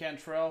 Hayden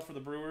Cantrell for the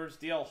Brewers.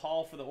 DL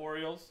Hall for the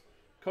Orioles.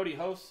 Cody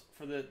Host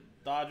for the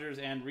Dodgers.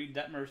 And Reed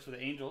Detmers for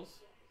the Angels.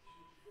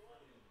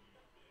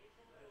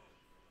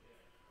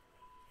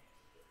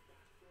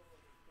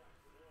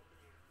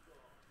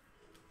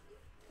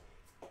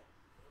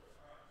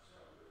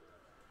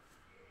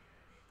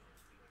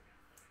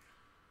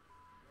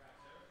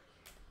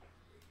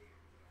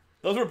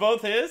 Those were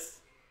both his?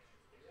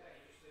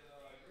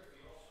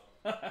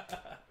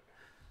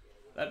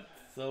 That's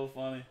so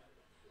funny.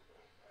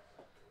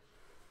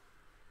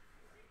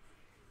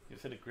 He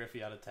just hit a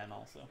Griffey out of 10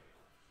 also.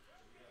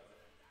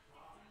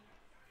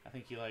 I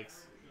think he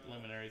likes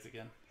Luminaries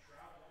again.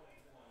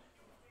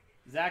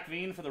 Zach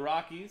Veen for the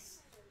Rockies.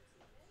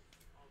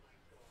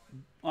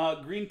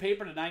 Green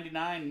paper to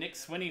 99. Nick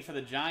Swinney for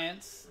the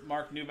Giants.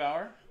 Mark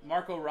Neubauer.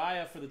 Marco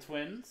Raya for the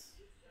Twins.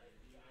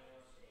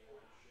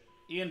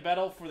 Ian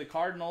Bettle for the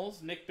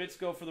Cardinals. Nick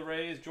Bitsko for the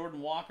Rays. Jordan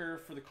Walker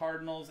for the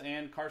Cardinals.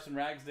 And Carson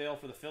Ragsdale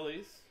for the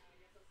Phillies.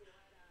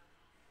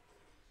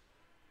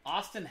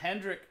 Austin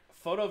Hendrick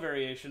photo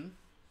variation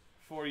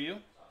for you.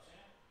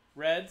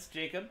 Reds,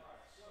 Jacob.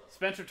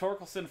 Spencer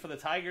Torkelson for the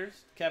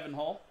Tigers. Kevin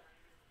Hull.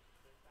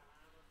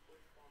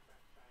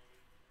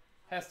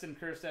 Heston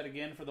Kjerstad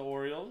again for the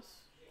Orioles.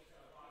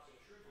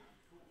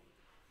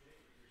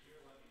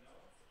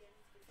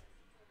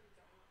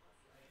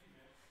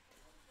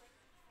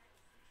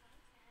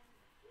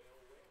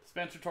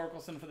 Spencer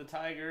Torkelson for the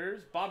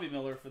Tigers. Bobby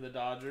Miller for the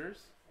Dodgers.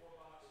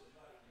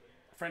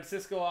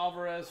 Francisco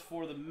Alvarez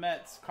for the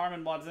Mets.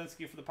 Carmen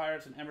Mlodzinski for the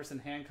Pirates. And Emerson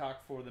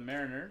Hancock for the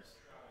Mariners.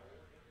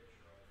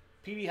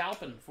 P.D.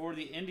 Halpin for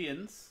the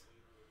Indians.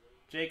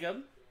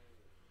 Jacob.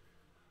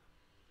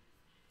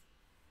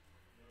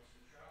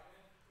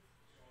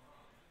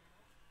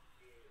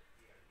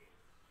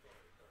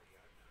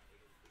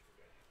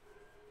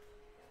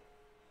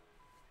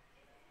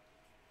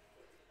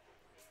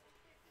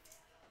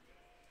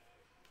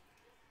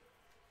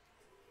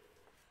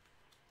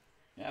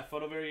 Yeah,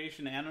 photo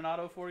variation and an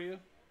auto for you,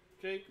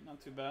 Jake.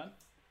 Not too bad.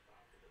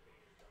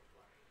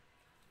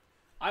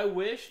 I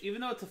wish,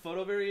 even though it's a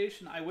photo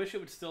variation, I wish it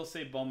would still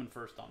say Bowman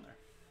first on there.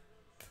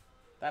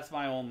 That's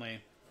my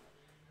only,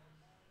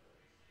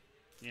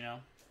 you know.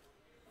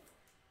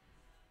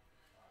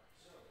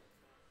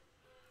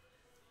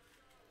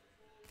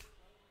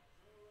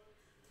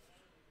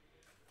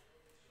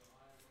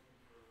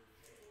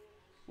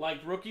 Like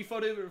rookie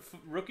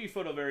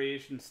photo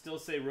variations still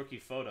say rookie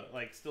photo,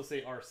 like still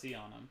say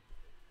RC on them.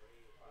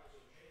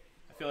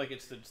 I feel like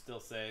it should still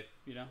say,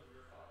 you know.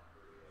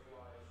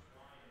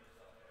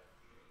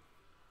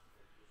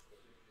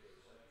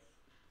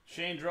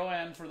 Shane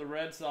Drohan for the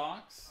Red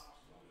Sox.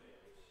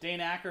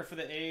 Dane Acker for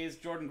the A's.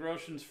 Jordan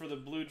Groshans for the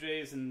Blue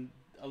Jays. And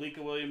Alika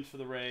Williams for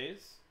the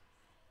Rays.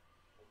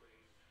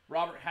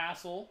 Robert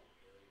Hassel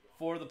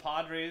for the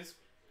Padres.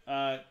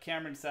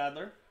 Cameron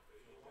Sadler.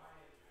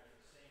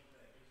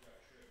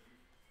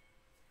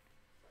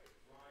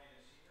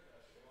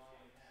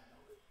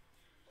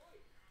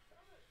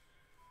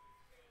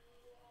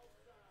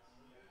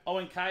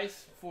 Owen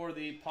Keiss for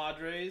the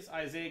Padres.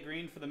 Isaiah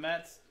Green for the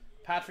Mets.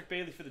 Patrick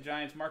Bailey for the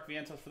Giants. Mark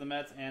Vientos for the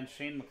Mets. And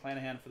Shane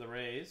McClanahan for the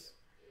Rays.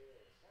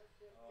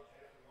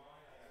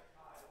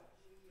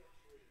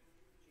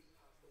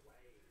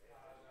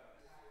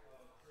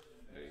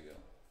 There you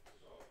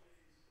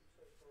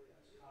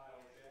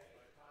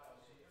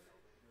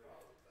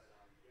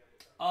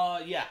go.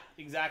 Yeah,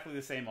 exactly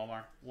the same,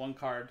 Omar. One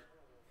card.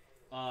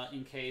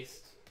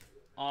 Encased.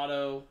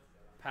 Auto.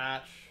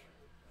 Patch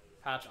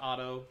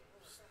auto.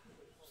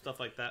 Stuff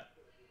like that.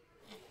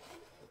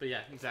 But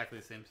yeah, exactly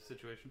the same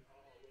situation.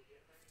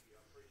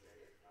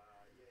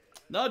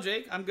 No,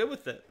 Jake, I'm good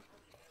with it.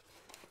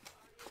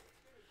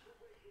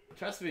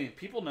 Trust me,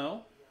 people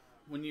know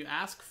when you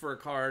ask for a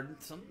card,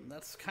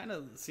 that's kind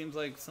of seems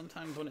like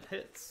sometimes when it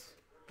hits.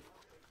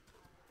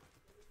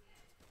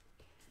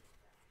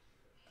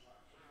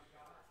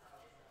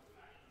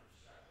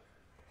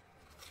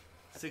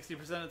 $60%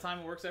 of the time,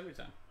 it works every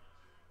time.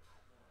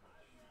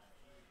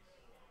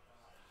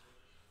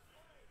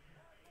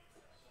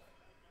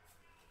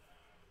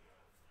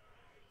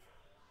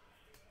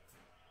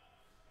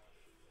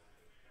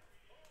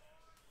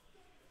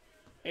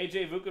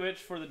 AJ Vukovic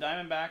for the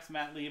Diamondbacks,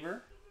 Matt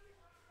Lieber.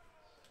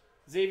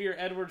 Xavier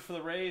Edwards for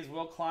the Rays,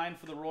 Will Klein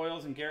for the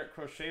Royals, and Garrett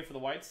Crochet for the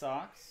White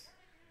Sox.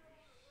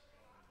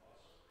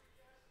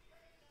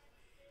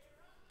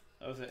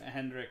 That was a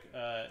Hendrick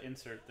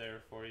insert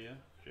there for you,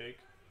 Jake.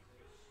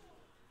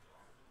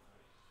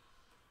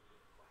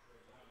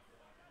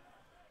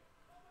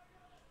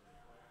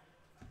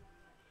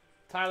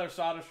 Tyler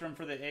Soderstrom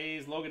for the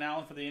A's, Logan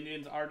Allen for the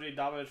Indians, RJ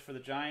Davidovich for the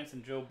Giants,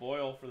 and Joe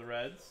Boyle for the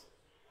Reds.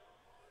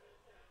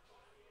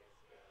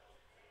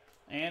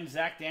 And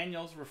Zach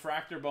Daniels,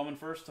 refractor, Bowman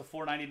first to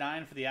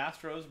 499 for the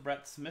Astros,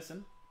 Brett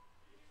Smithson.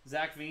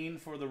 Zach Veen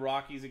for the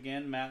Rockies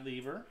again, Matt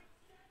Lever.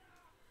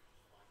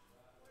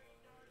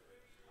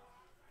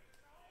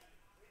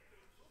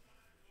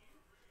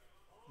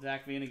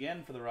 Zach Veen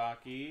again for the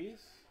Rockies.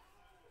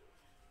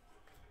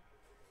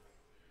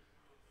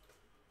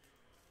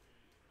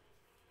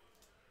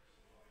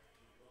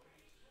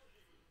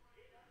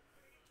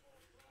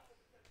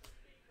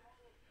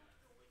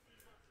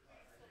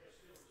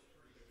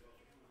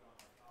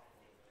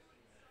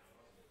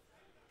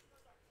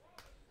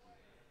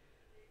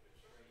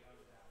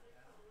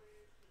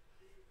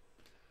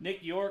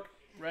 Nick York,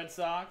 Red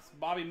Sox.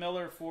 Bobby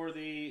Miller for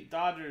the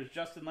Dodgers.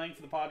 Justin Lang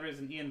for the Padres.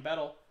 And Ian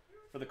Bettle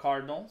for the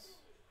Cardinals.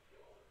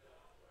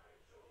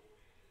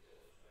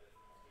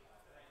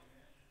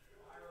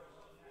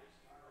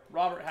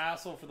 Robert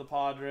Hassel for the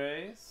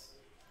Padres.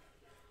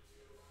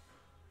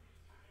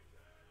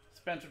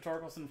 Spencer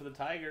Torkelson for the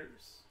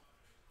Tigers.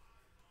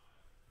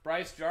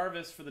 Bryce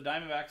Jarvis for the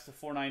Diamondbacks to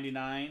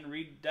 499.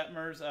 Reed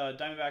Detmer's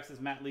Diamondbacks is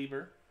Matt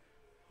Lieber.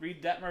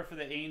 Reed Detmer for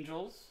the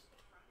Angels.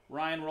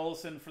 Ryan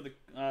Rollison for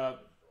the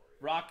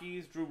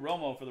Rockies. Drew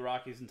Romo for the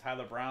Rockies and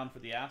Tyler Brown for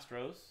the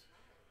Astros.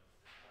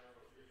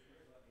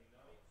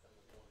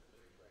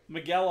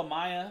 Miguel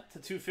Amaya to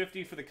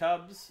 250 for the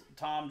Cubs.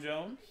 Tom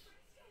Jones.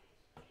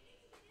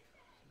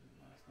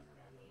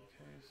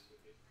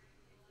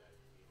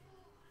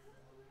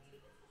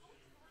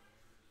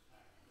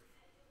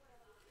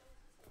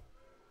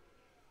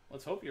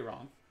 Let's hope you're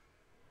wrong.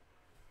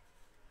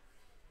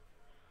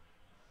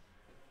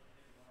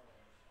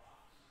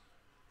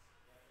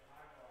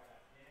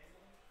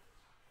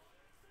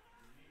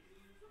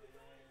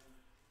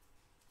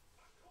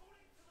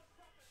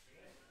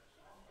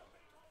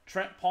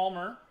 Trent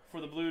Palmer for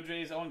the Blue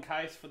Jays, Owen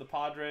Keiss for the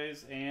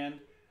Padres, and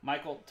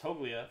Michael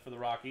Toglia for the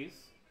Rockies.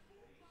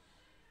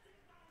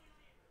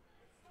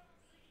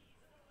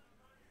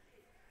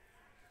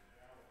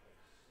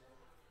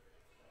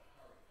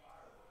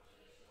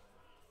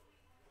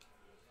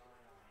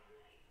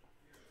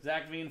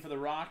 Zach Veen for the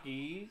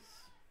Rockies.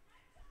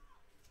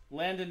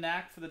 Landon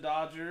Knack for the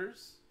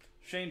Dodgers.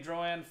 Shane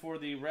Drohan for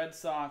the Red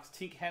Sox.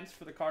 Tink Hentz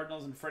for the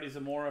Cardinals and Freddie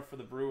Zamora for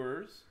the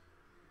Brewers.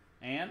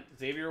 And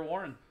Xavier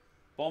Warren.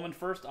 Bowman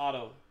first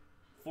auto.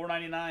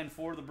 $4.99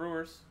 for the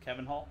Brewers.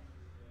 Kevin Hall.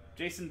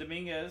 Jason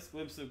Dominguez,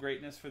 glimpse of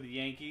greatness for the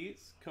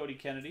Yankees. Cody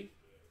Kennedy.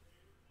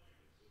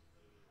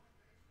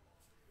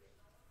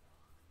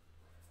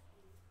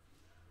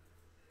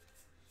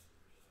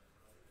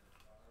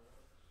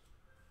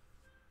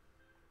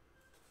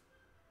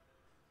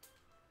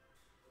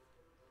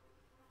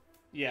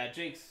 Yeah,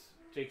 Jake's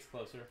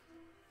closer.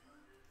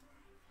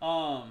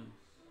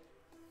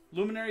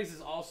 Luminaries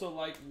is also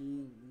like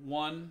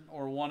 1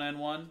 or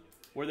 1N1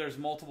 where there's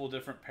multiple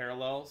different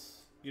parallels.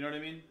 You know what I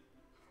mean?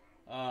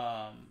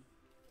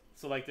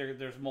 So like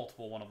there's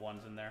multiple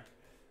 1-of-1s in there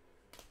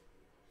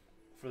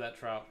for that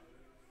Trout.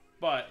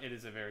 But it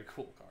is a very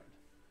cool card.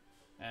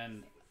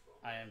 And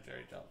I am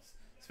very jealous.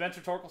 Spencer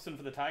Torkelson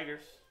for the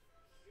Tigers.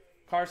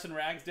 Carson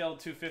Ragsdale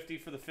 250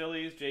 for the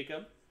Phillies,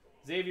 Jacob.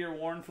 Xavier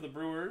Warren for the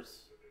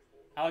Brewers.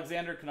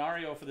 Alexander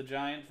Canario for the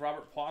Giants,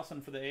 Robert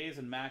Pawson for the A's,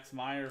 and Max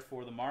Meyer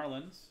for the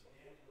Marlins.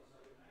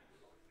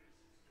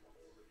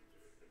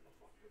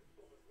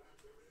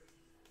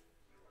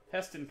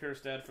 Heston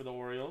Kjerstad for the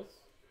Orioles.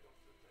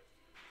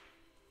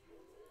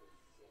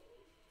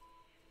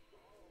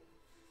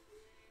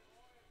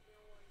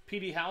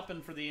 Petey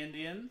Halpin for the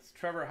Indians.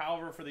 Trevor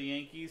Hauer for the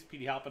Yankees.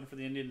 Petey Halpin for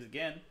the Indians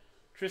again.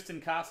 Tristan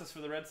Casas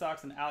for the Red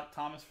Sox and Alec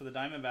Thomas for the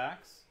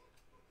Diamondbacks.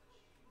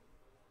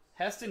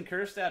 Heston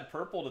Kjerstad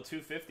purple to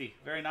 250.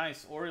 Very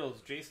nice.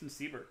 Orioles, Jason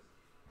Siebert.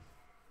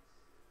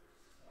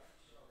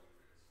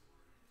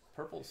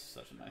 Purple's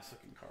such a nice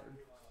looking card.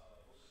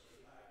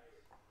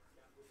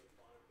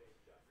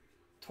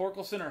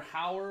 Torkelson or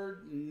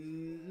Howard?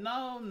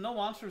 No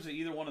monsters at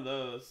either one of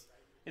those.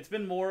 It's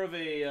been more of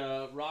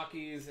a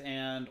Rockies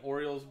and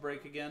Orioles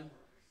break again.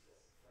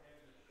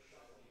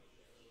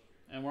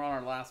 And we're on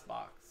our last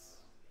box.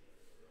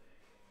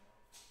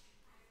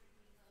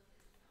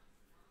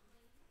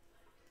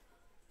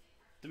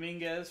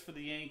 Dominguez for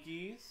the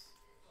Yankees.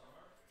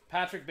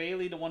 Patrick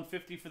Bailey to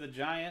 150 for the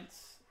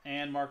Giants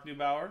and Mark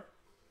Neubauer.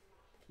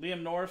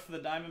 Liam Norris for the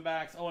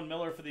Diamondbacks. Owen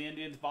Miller for the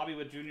Indians. Bobby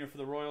Witt Jr. for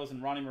the Royals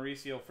and Ronnie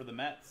Mauricio for the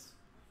Mets.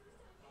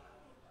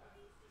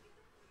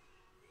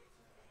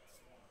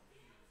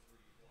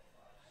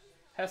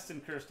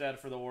 Heston Kjerstad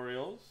for the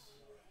Orioles.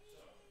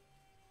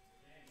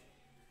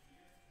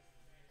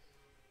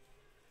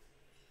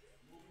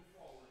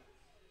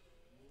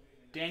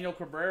 Daniel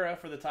Cabrera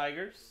for the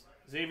Tigers.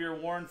 Xavier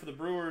Warren for the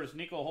Brewers,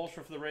 Nico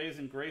Holscher for the Rays,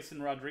 and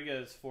Grayson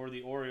Rodriguez for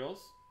the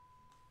Orioles.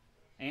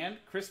 And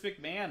Chris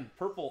McMahon,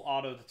 purple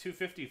auto to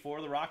 250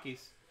 for the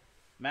Rockies.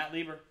 Matt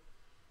Lieber.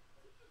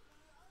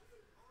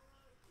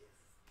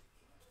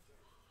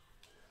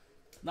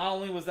 Not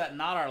only was that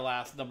not our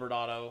last numbered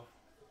auto,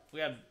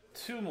 we had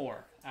 2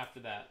 more after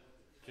that,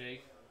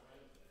 Jake.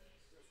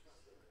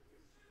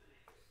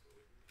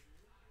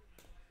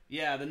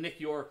 Yeah, the Nick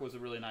York was a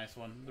really nice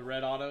one. The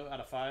red auto out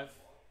of 5.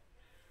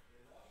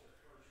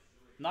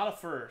 Not a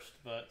first,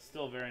 but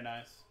still very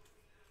nice.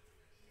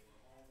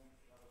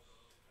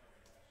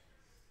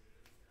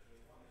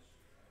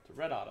 It's a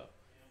red auto.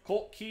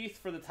 Colt Keith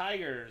for the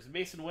Tigers.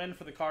 Mason Wynn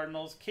for the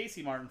Cardinals.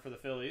 Casey Martin for the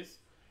Phillies.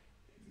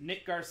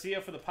 Nick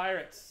Garcia for the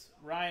Pirates.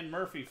 Ryan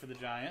Murphy for the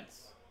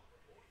Giants.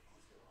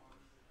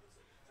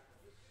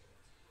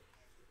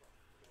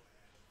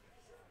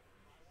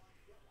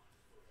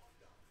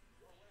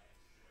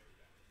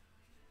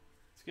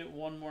 Let's get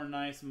one more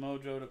nice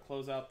mojo to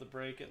close out the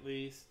break at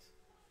least.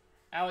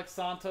 Alex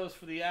Santos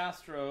for the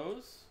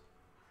Astros.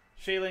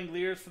 Shea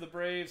Langeliers for the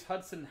Braves.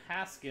 Hudson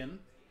Haskin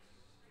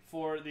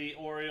for the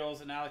Orioles.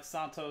 And Alex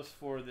Santos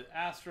for the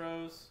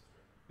Astros.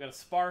 We've got a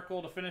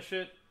sparkle to finish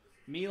it.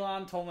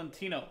 Milan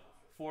Tolentino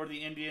for the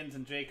Indians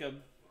and Jacob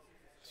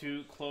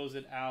to close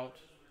it out.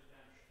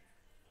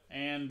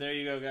 And there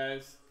you go,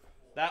 guys.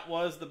 That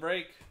was the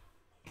break.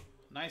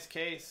 Nice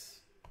case.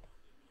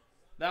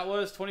 That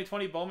was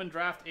 2020 Bowman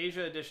Draft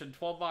Asia Edition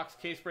 12-box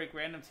case break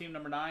random team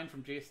number 9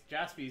 from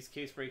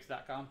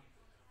JaspysCaseBreaks.com.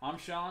 I'm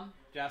Sean,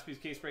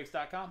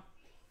 JaspysCaseBreaks.com.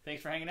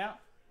 Thanks for hanging out,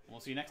 and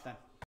we'll see you next time.